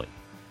leave early?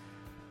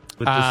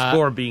 With the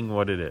score being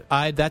what it is.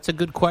 That's a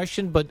good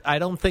question, but I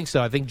don't think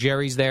so. I think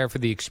Jerry's there for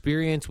the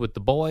experience with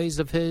the boys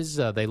of his.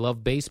 They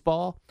love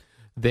baseball.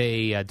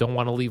 They don't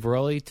want to leave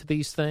early to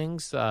these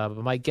things. But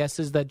my guess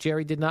is that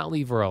Jerry did not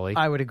leave early.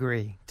 I would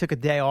agree. Took a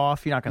day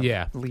off. You're not going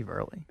to leave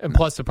early. And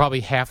plus, probably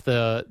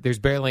there's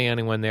barely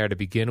anyone there to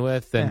begin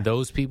with. Then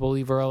those people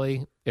leave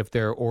early if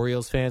they're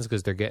Orioles fans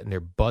because they're getting their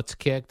butts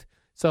kicked.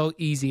 So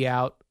easy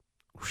out.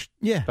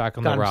 Yeah. Back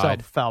on got the ride. himself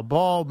a foul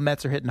ball.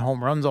 Mets are hitting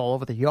home runs all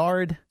over the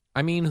yard.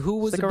 I mean, who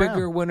was Stick a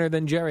bigger around. winner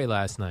than Jerry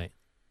last night?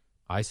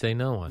 I say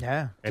no one.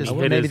 Yeah. And Just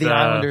he hit maybe his, the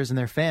Islanders and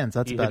their fans.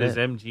 That's he about hit his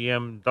it.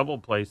 MGM double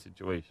play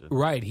situation.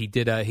 Right. He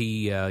did.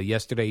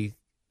 Yesterday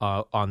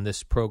on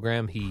this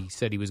program, he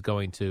said he was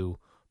going to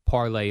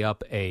parlay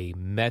up a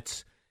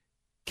Mets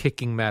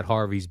kicking Matt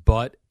Harvey's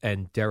butt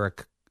and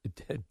Garrett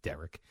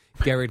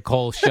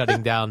Cole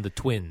shutting down the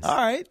Twins. All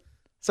right.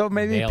 So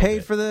maybe he Nailed paid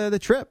it. for the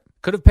trip.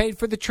 Could have paid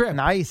for the trip.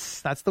 Nice.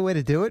 That's the way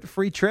to do it.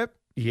 Free trip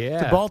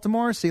Yeah. to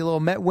Baltimore. See a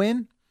little Met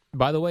win.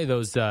 By the way,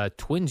 those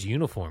Twins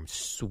uniforms,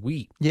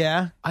 sweet.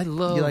 Yeah? I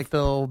love... You like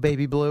the little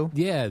baby blue?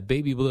 Yeah,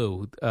 baby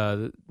blue.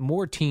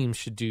 More teams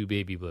should do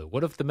baby blue.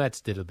 What if the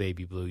Mets did a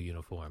baby blue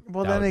uniform?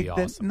 Well, that then would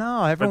be awesome.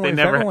 no,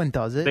 everyone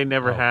does it. They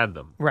never had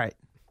them. Right.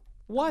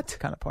 What?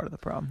 Kind of part of the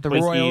problem. The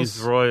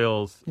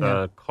Royals,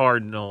 Yeah.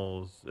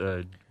 Cardinals,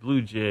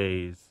 Blue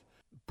Jays.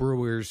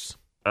 Brewers.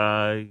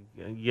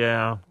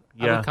 Yeah.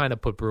 I would kind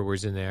of put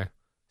Brewers in there.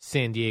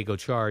 San Diego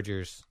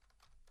Chargers.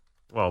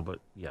 Well, but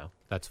yeah.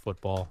 That's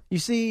football. You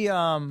see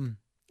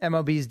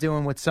MLB's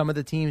doing with some of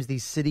the teams,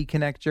 these City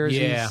Connect jerseys.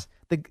 Yeah.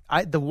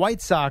 The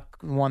White Sox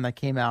one that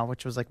came out,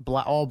 which was like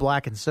all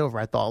black and silver,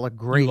 I thought looked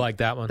great. You like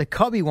that one? The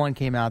Cubby one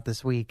came out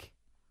this week.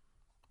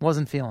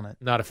 Wasn't feeling it.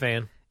 Not a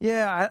fan?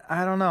 Yeah,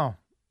 I don't know.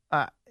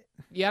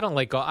 Yeah, I don't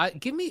like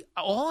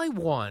all I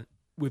want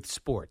with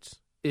sports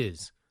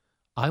is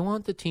I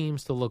want the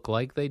teams to look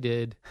like they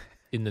did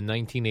in the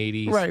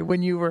 1980s. Right,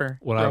 when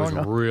I was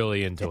up.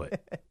 really into it.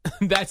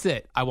 That's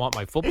it. I want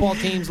my football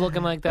teams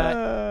looking like that.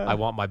 I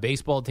want my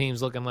baseball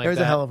teams looking like There's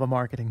that. a hell of a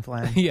marketing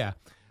plan. Yeah.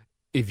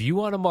 If you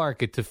want to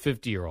market to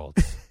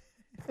 50-year-olds,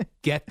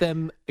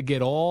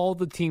 get all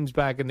the teams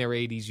back in their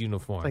 80s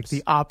uniforms. Like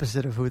the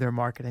opposite of who they're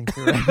marketing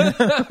to right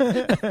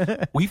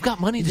now. We've got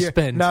money to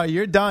spend. No,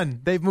 you're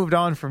done. They've moved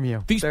on from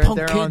you. They're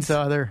on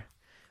to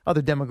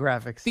other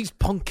demographics. These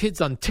punk kids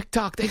on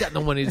TikTok, they got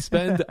no money to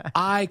spend.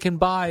 I can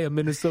buy a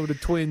Minnesota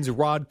Twins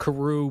Rod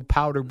Carew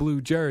powder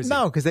blue jersey.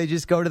 No, because they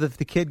just go to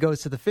the kid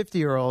goes to the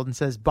 50-year-old and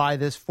says, "Buy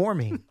this for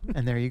me,"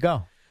 and there you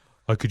go.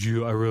 I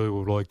really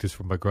would like this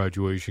for my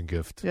graduation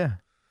gift. Yeah,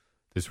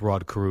 this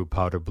Rod Carew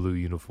powder blue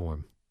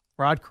uniform.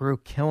 Rod Carew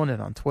killing it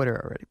on Twitter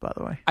already. By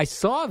the way, I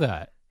saw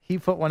that he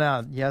put one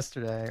out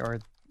yesterday. Or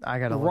I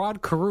got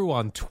Rod Carew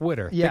on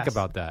Twitter. Yes. Think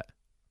about that.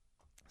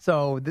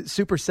 So the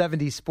Super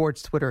 70s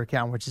Sports Twitter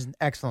account, which is an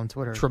excellent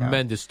Twitter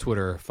Tremendous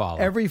Twitter follow.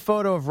 Every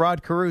photo of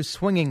Rod Carew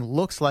swinging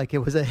looks like it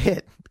was a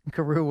hit.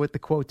 Carew with the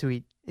quote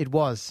tweet, "It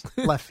was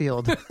left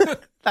field."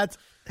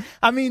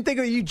 Think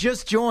of it, you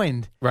just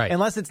joined. Right.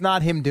 Unless it's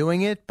not him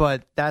doing it,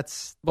 but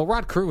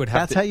Rod Carew would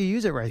have that's how you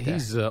use it right there.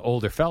 He's an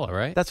older fella,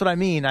 right? That's what I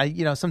mean.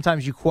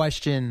 Sometimes you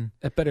question.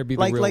 That better be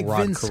the real like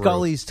Rod Vince Carew.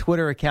 Scully's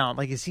Twitter account.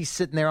 Like, is he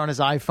sitting there on his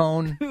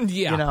iPhone?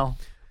 Yeah.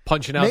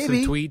 Punching out some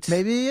tweets.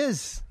 Maybe he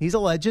is. He's a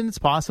legend. It's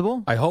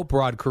possible. I hope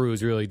Rod Carew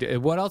is really.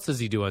 What else does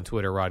he do on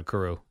Twitter? Rod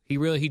Carew.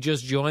 He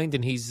just joined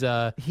and he's.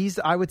 I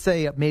would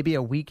say maybe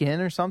a week in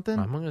or something.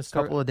 I'm going to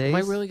start. A couple of days. Am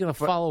I really going to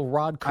follow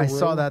Rod Carew? I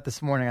saw that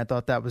this morning. I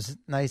thought that was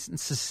nice and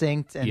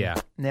succinct and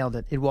nailed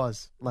it. It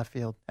was left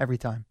field every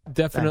time.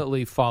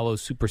 Definitely follow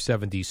Super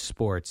 70s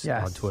Sports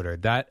on Twitter.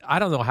 That I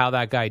don't know how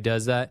that guy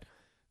does that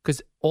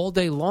because all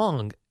day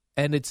long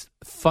and it's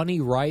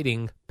funny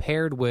writing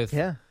paired with.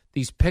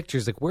 These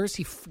pictures, like, where's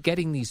he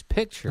getting these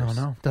pictures? I don't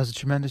know. Does a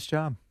tremendous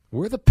job.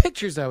 Where are the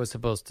pictures I was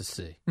supposed to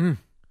see? What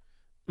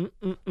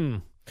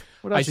else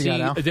I see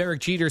got, Al?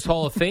 Derek Jeter's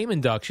Hall of Fame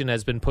induction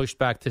has been pushed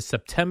back to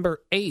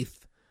September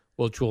 8th,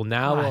 which will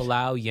now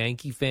allow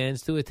Yankee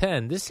fans to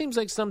attend. This seems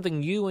like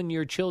something you and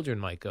your children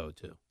might go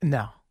to.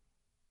 No.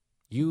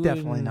 You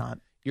definitely not.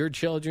 Your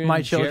children?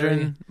 My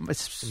children,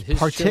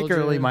 particularly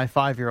children? my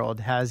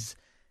 5-year-old, has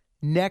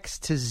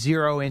next to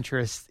zero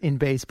interest in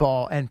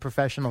baseball and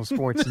professional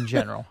sports in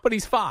general. But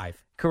he's 5.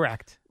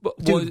 Correct. But,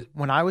 Dude,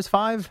 when I was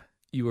 5...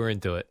 You were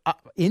into it?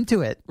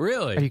 Into it.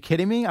 Really? Are you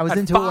kidding me? I was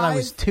into it when I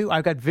was 2.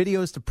 I've got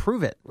videos to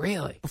prove it.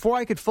 Really? Before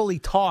I could fully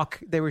talk,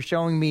 they were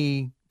showing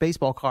me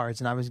baseball cards,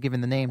 and I was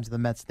giving the names of the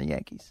Mets and the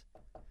Yankees.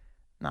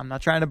 Now, I'm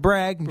not trying to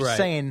brag. I'm just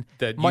saying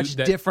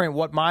different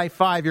what my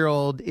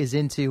 5-year-old is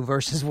into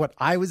versus what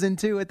I was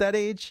into at that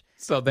age.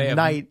 So they have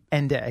night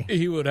and day.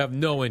 He would have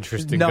no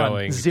interest in None,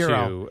 going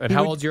zero. to. And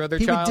how old's your other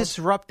child? He would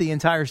disrupt the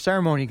entire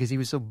ceremony because he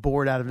was so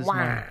bored out of his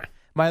mind.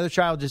 My other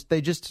child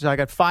I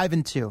got 5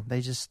 and 2.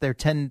 They're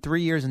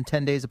 3 years and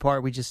 10 days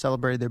apart. We just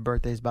celebrated their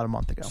birthdays about a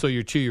month ago. So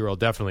your 2-year-old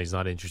definitely is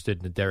not interested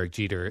in the Derek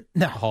Jeter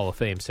Hall of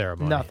Fame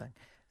ceremony. Nothing.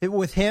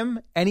 With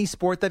him, any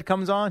sport that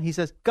comes on, he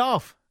says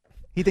golf.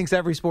 He thinks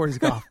every sport is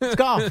golf. It's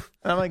golf.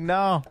 And I'm like,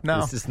 no.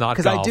 This is not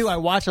golf. Because I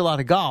watch a lot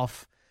of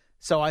golf.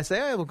 So I say,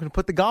 hey, we're going to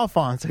put the golf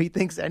on. So he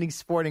thinks any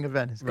sporting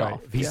event is golf.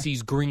 Right. If he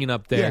sees green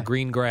up there,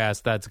 green grass,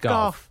 that's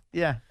golf.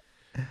 Yeah.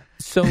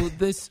 So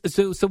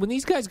when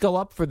these guys go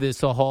up for this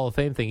Hall of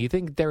Fame thing, you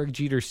think Derek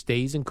Jeter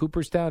stays in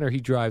Cooperstown or he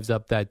drives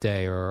up that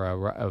day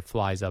or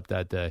flies up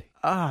that day?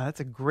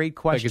 That's a great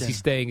question. Like, is he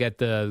staying at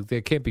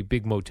there can't be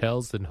big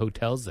motels and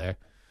hotels there.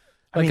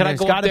 I mean,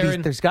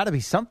 there's got to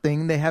be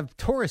something. They have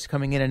tourists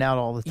coming in and out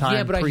all the time.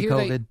 Yeah, but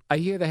pre-COVID. I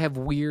hear they have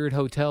weird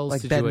hotel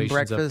like situations bed and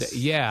breakfast up there.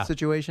 Yeah,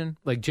 situation.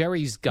 Like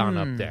Jerry's gone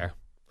up there.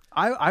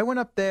 I went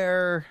up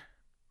there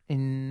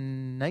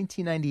in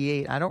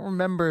 1998. I don't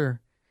remember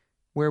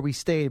where we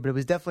stayed, but it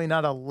was definitely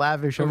not a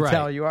lavish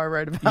hotel. Right. You are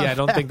right about that. Yeah, I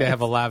don't think they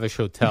have a lavish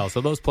hotel.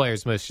 So those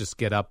players must just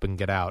get up and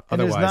get out.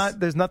 And otherwise,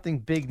 there's nothing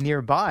big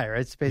nearby, right?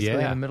 It's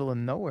basically in the middle of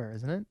nowhere,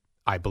 isn't it?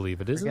 I believe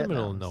it is in the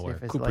middle of nowhere.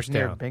 If it's Cooperstown.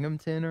 like near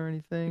Binghamton or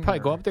anything. You probably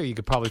go up there. You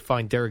could probably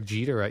find Derek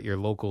Jeter at your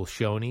local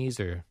Shoney's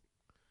or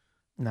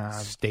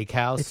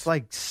steakhouse. It's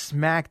like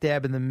smack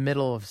dab in the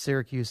middle of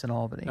Syracuse and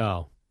Albany.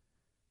 Oh.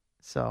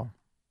 So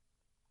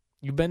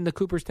You been to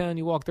Cooperstown?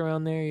 You walked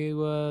around there?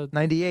 You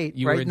 98,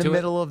 you right were in the into it?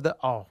 middle of the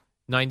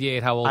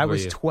 98. How old were you? I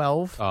was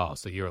 12. Oh,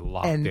 so you're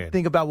locked And in.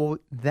 think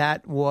about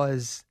that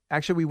was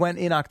actually we went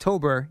in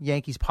October,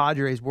 Yankees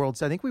Padres World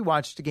Series. I think we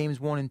watched games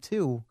 1 and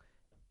 2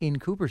 in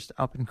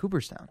up in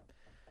Cooperstown.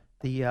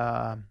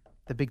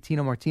 The big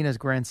Tino Martinez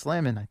Grand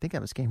Slam, and I think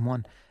that was game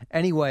 1.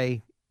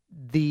 Anyway,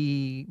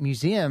 the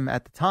museum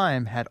at the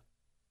time had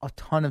a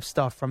ton of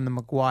stuff from the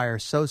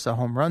McGuire-Sosa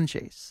home run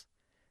chase,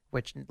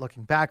 which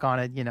looking back on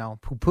it,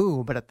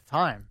 poo-poo, but at the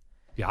time.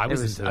 Yeah, I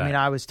was into that. I mean,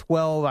 I was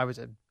 12. I was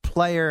a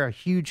player, a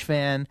huge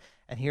fan,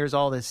 and here's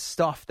all this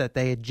stuff that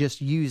they had just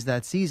used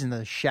that season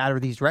to shatter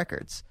these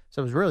records.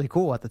 So it was really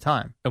cool at the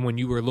time. And when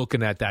you were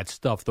looking at that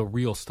stuff, the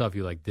real stuff,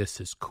 you're like, this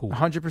is cool.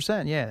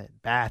 100%, yeah.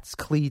 Bats,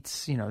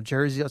 cleats,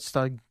 jersey,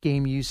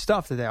 game used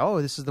stuff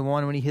that this is the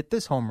one when he hit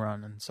this home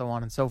run and so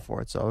on and so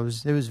forth. So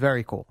it was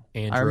very cool.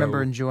 I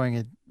remember enjoying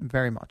it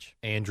very much.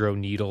 Andro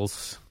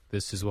needles.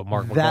 This is what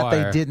Mark McGuire. That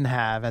they didn't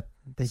have.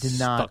 They did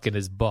not. Stuck in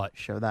his butt.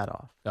 Show that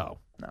off. Oh.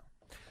 No.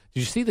 Did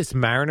you see this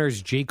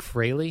Mariners Jake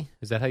Fraley?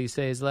 Is that how you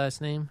say his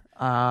last name?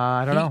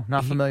 I don't know.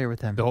 Not familiar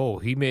with him. Oh,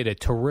 he made a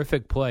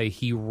terrific play.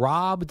 He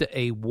robbed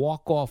a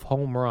walk-off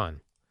home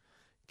run.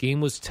 Game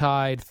was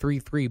tied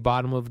 3-3,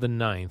 bottom of the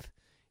 9th.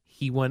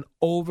 He went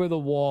over the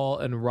wall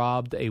and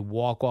robbed a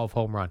walk-off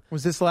home run.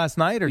 Was this last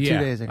night or 2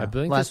 days ago? I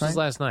think this was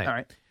last night. All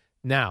right.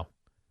 Now,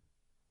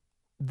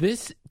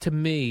 this to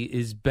me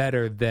is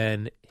better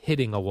than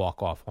hitting a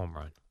walk-off home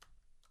run.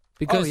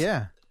 Because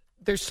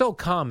they're so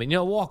common.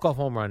 Walk-off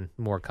home run,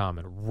 more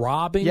common.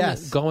 Robbing,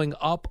 going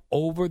up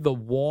over the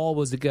wall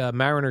was the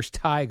Mariners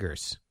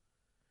Tigers.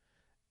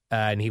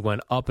 And he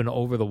went up and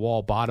over the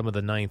wall, bottom of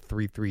the 9th,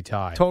 3-3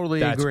 tie.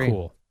 Totally agree. That's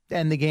cool.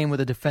 End the game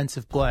with a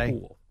defensive play.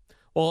 Cool.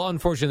 Well,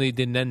 unfortunately, it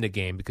didn't end the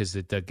game because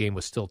the game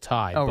was still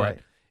tied. Oh, but right.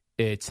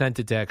 It sent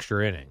it to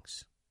extra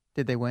innings.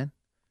 Did they win?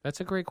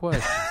 That's a great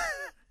question.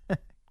 I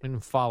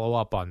didn't follow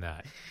up on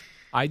that.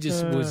 I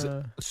just was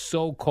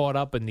so caught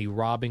up in the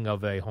robbing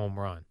of a home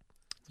run.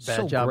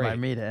 Bad job by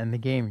me to end the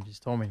game. You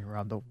just told me you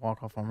robbed a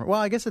walk-off home run. Well,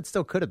 I guess it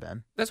still could have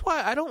been. That's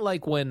why I don't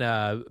like when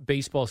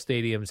baseball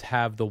stadiums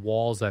have the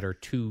walls that are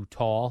too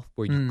tall,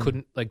 where you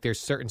couldn't, like there's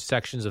certain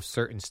sections of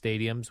certain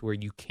stadiums where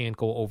you can't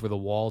go over the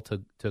wall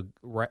to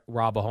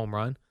rob a home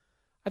run.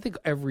 I think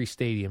every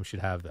stadium should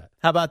have that.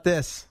 How about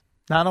this?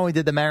 Not only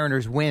did the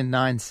Mariners win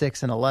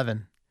 9-6 and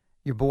 11,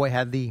 your boy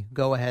had the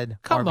go-ahead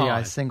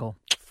RBI single.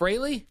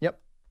 Fraley? Yep.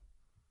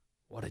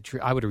 What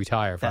a I would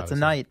retire if I was That's a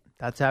night.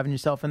 That's having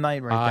yourself a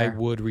night right there. I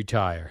would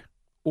retire.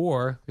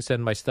 Or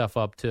send my stuff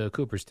up to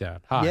Cooperstown.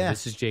 Hi,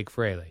 this is Jake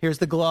Fraley. Here's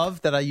the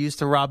glove that I used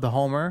to rob the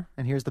homer,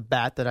 and here's the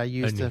bat that I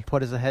used to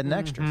put as a head and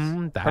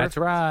extras. That's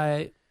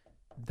right.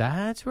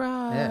 That's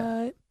right.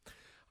 Yeah.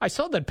 I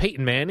saw that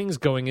Peyton Manning's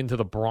going into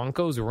the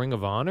Broncos Ring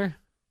of Honor.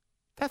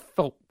 That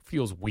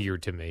feels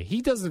weird to me.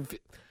 He doesn't.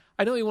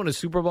 I know he won a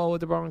Super Bowl with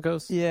the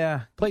Broncos.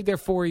 Yeah. Played there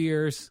 4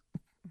 years.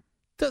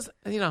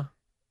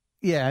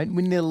 Yeah,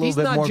 we need a little He's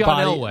bit not more John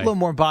body, Elway. a little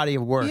more body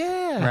of work.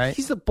 Yeah, right.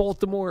 He's a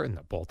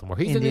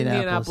He's an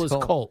Indianapolis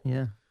Colt.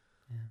 Yeah.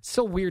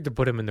 So weird to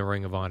put him in the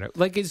Ring of Honor.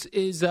 Like is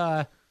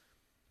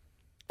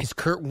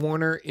Kurt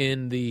Warner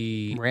in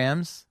the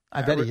Rams?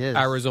 I bet he is.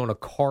 Arizona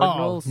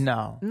Cardinals?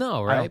 Oh,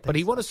 no, right? But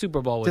he won a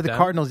Super Bowl with them. Did the them.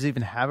 Cardinals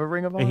even have a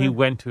Ring of Honor? And he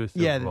went to a Super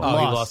Bowl. Yeah,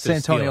 he lost to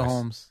Santonio Steelers.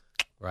 Holmes.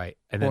 Right,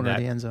 and corner then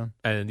of the end zone.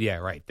 And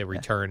they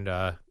returned.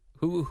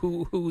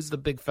 Who's the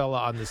big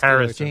fella on this?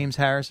 Harrison. James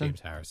Harrison. James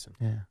Harrison.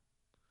 Yeah.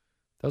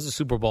 That was a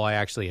Super Bowl I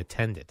actually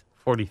attended.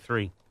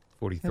 43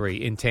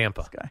 in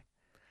Tampa. This guy.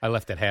 I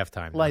left at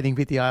halftime. Lightning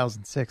beat the Isles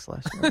in 6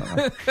 last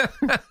year.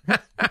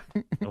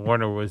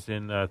 Warner was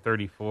in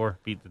 34,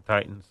 beat the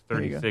Titans.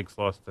 36,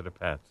 lost to the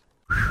Pats.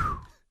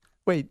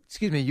 Wait,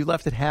 excuse me. You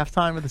left at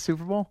halftime of the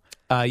Super Bowl?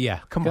 Yeah.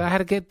 Come on. I had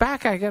to get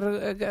back. I got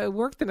to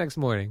work the next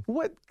morning.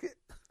 What?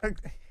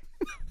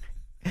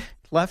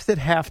 Left at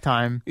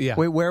halftime. Yeah.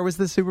 Wait, where was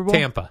the Super Bowl?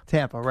 Tampa,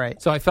 right.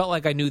 So I felt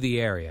like I knew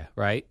the area,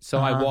 right? So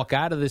I walk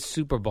out of this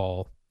Super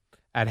Bowl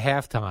at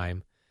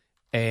halftime,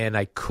 and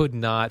I could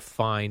not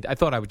find. I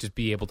thought I would just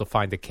be able to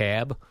find a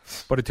cab,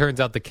 but it turns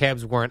out the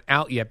cabs weren't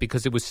out yet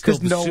because it was still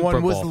the no Super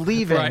one Bowl. was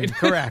leaving. Right?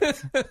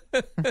 Correct.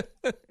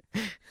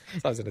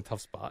 So I was in a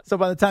tough spot. So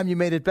by the time you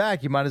made it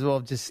back, you might as well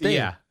have just stayed.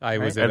 Yeah, I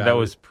was. And that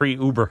was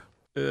pre-Uber.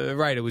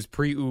 Right, it was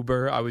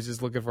pre-Uber. I was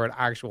just looking for an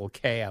actual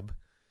cab.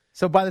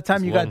 So by the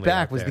time you got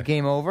back, out was there. the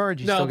game over? Or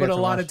did you No, still but get a to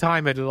lot watch? of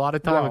time had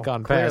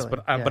gone past.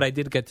 Clearly, But I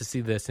did get to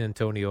see the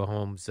Santonio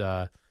Holmes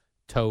get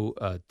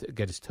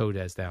his toe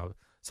des down.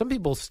 Some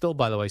people still,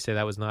 by the way, say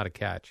that was not a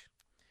catch.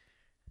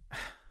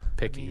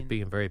 Picky,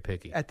 being very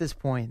picky. At this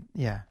point,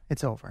 yeah,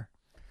 it's over.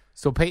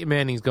 So Peyton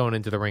Manning's going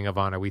into the Ring of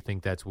Honor. We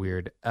think that's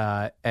weird.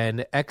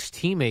 And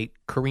ex-teammate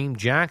Kareem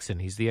Jackson,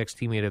 he's the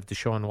ex-teammate of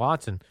Deshaun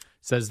Watson,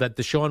 says that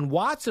Deshaun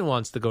Watson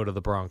wants to go to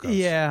the Broncos.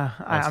 Yeah,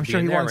 I'm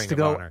sure he wants to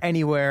go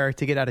anywhere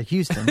to get out of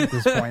Houston at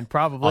this point,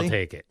 probably. I'll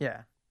take it.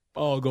 Yeah.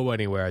 I'll go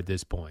anywhere at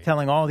this point.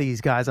 Telling all these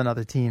guys on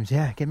other teams,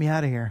 yeah, get me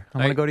out of here. I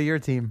want to go to your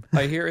team.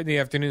 I hear in the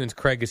afternoons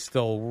Craig is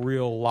still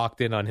real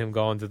locked in on him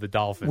going to the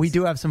Dolphins. We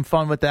do have some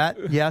fun with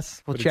that.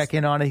 Yes, we'll check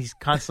in on it. He's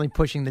constantly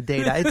pushing the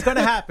data. It's going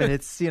to happen.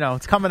 It's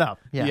coming up.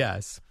 Yeah.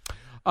 Yes.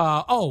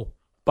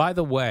 By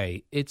the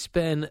way,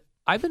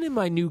 I've been in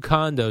my new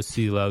condo,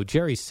 CeeLo.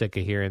 Jerry's sick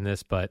of hearing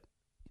this, but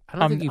I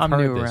don't think you've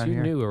heard this.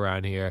 You're new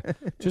around here.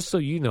 Just so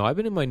you know, I've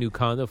been in my new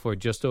condo for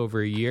just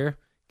over a year.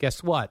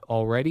 Guess what?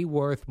 Already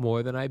worth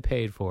more than I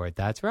paid for it.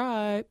 That's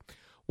right.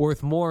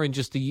 Worth more in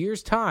just a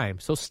year's time.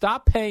 So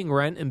stop paying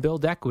rent and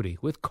build equity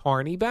with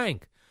Kearney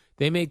Bank.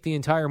 They make the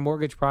entire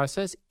mortgage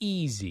process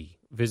easy.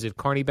 Visit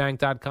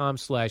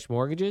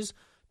kearneybank.com/mortgages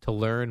to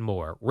learn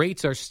more.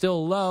 Rates are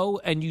still low,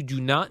 and you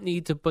do not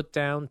need to put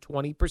down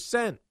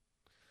 20%.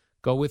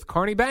 Go with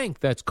Kearney Bank.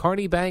 That's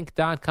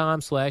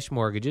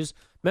kearneybank.com/mortgages.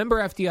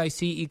 Member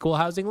FDIC, equal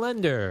housing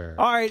lender.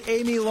 All right,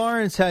 Amy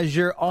Lawrence has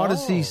your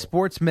Odyssey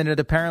Sports Minute.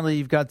 Apparently,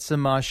 you've got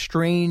some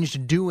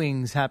strange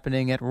doings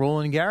happening at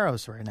Roland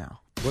Garros right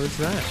now. What is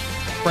that?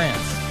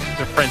 France.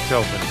 The French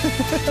Open.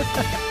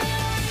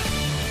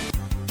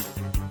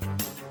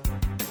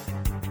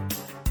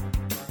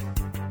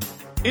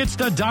 It's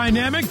the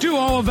dynamic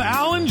duo of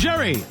Al and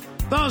Jerry,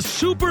 the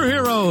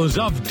superheroes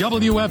of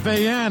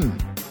WFAN.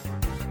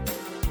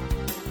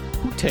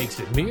 Who takes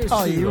it? Me or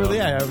Oh, you CeeLo? really?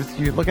 Yeah,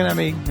 you're looking at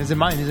me. Is it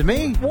mine? Is it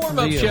me?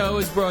 Warm-up show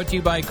is brought to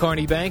you by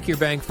Kearney Bank, your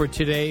bank for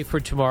today, for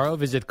tomorrow.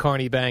 Visit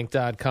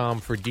kearneybank.com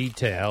for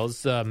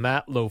details.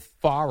 Matt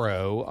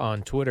Lofaro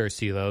on Twitter,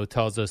 CeeLo,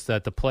 tells us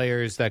that the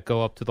players that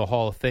go up to the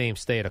Hall of Fame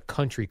stay at a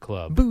country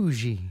club.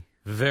 Bougie.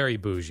 Very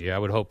bougie. I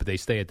would hope they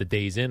stay at the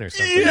Days Inn or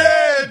something.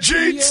 Yeah,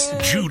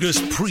 Jeets! Judas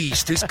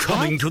Priest is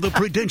coming to the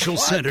Prudential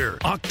Center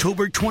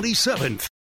October 27th.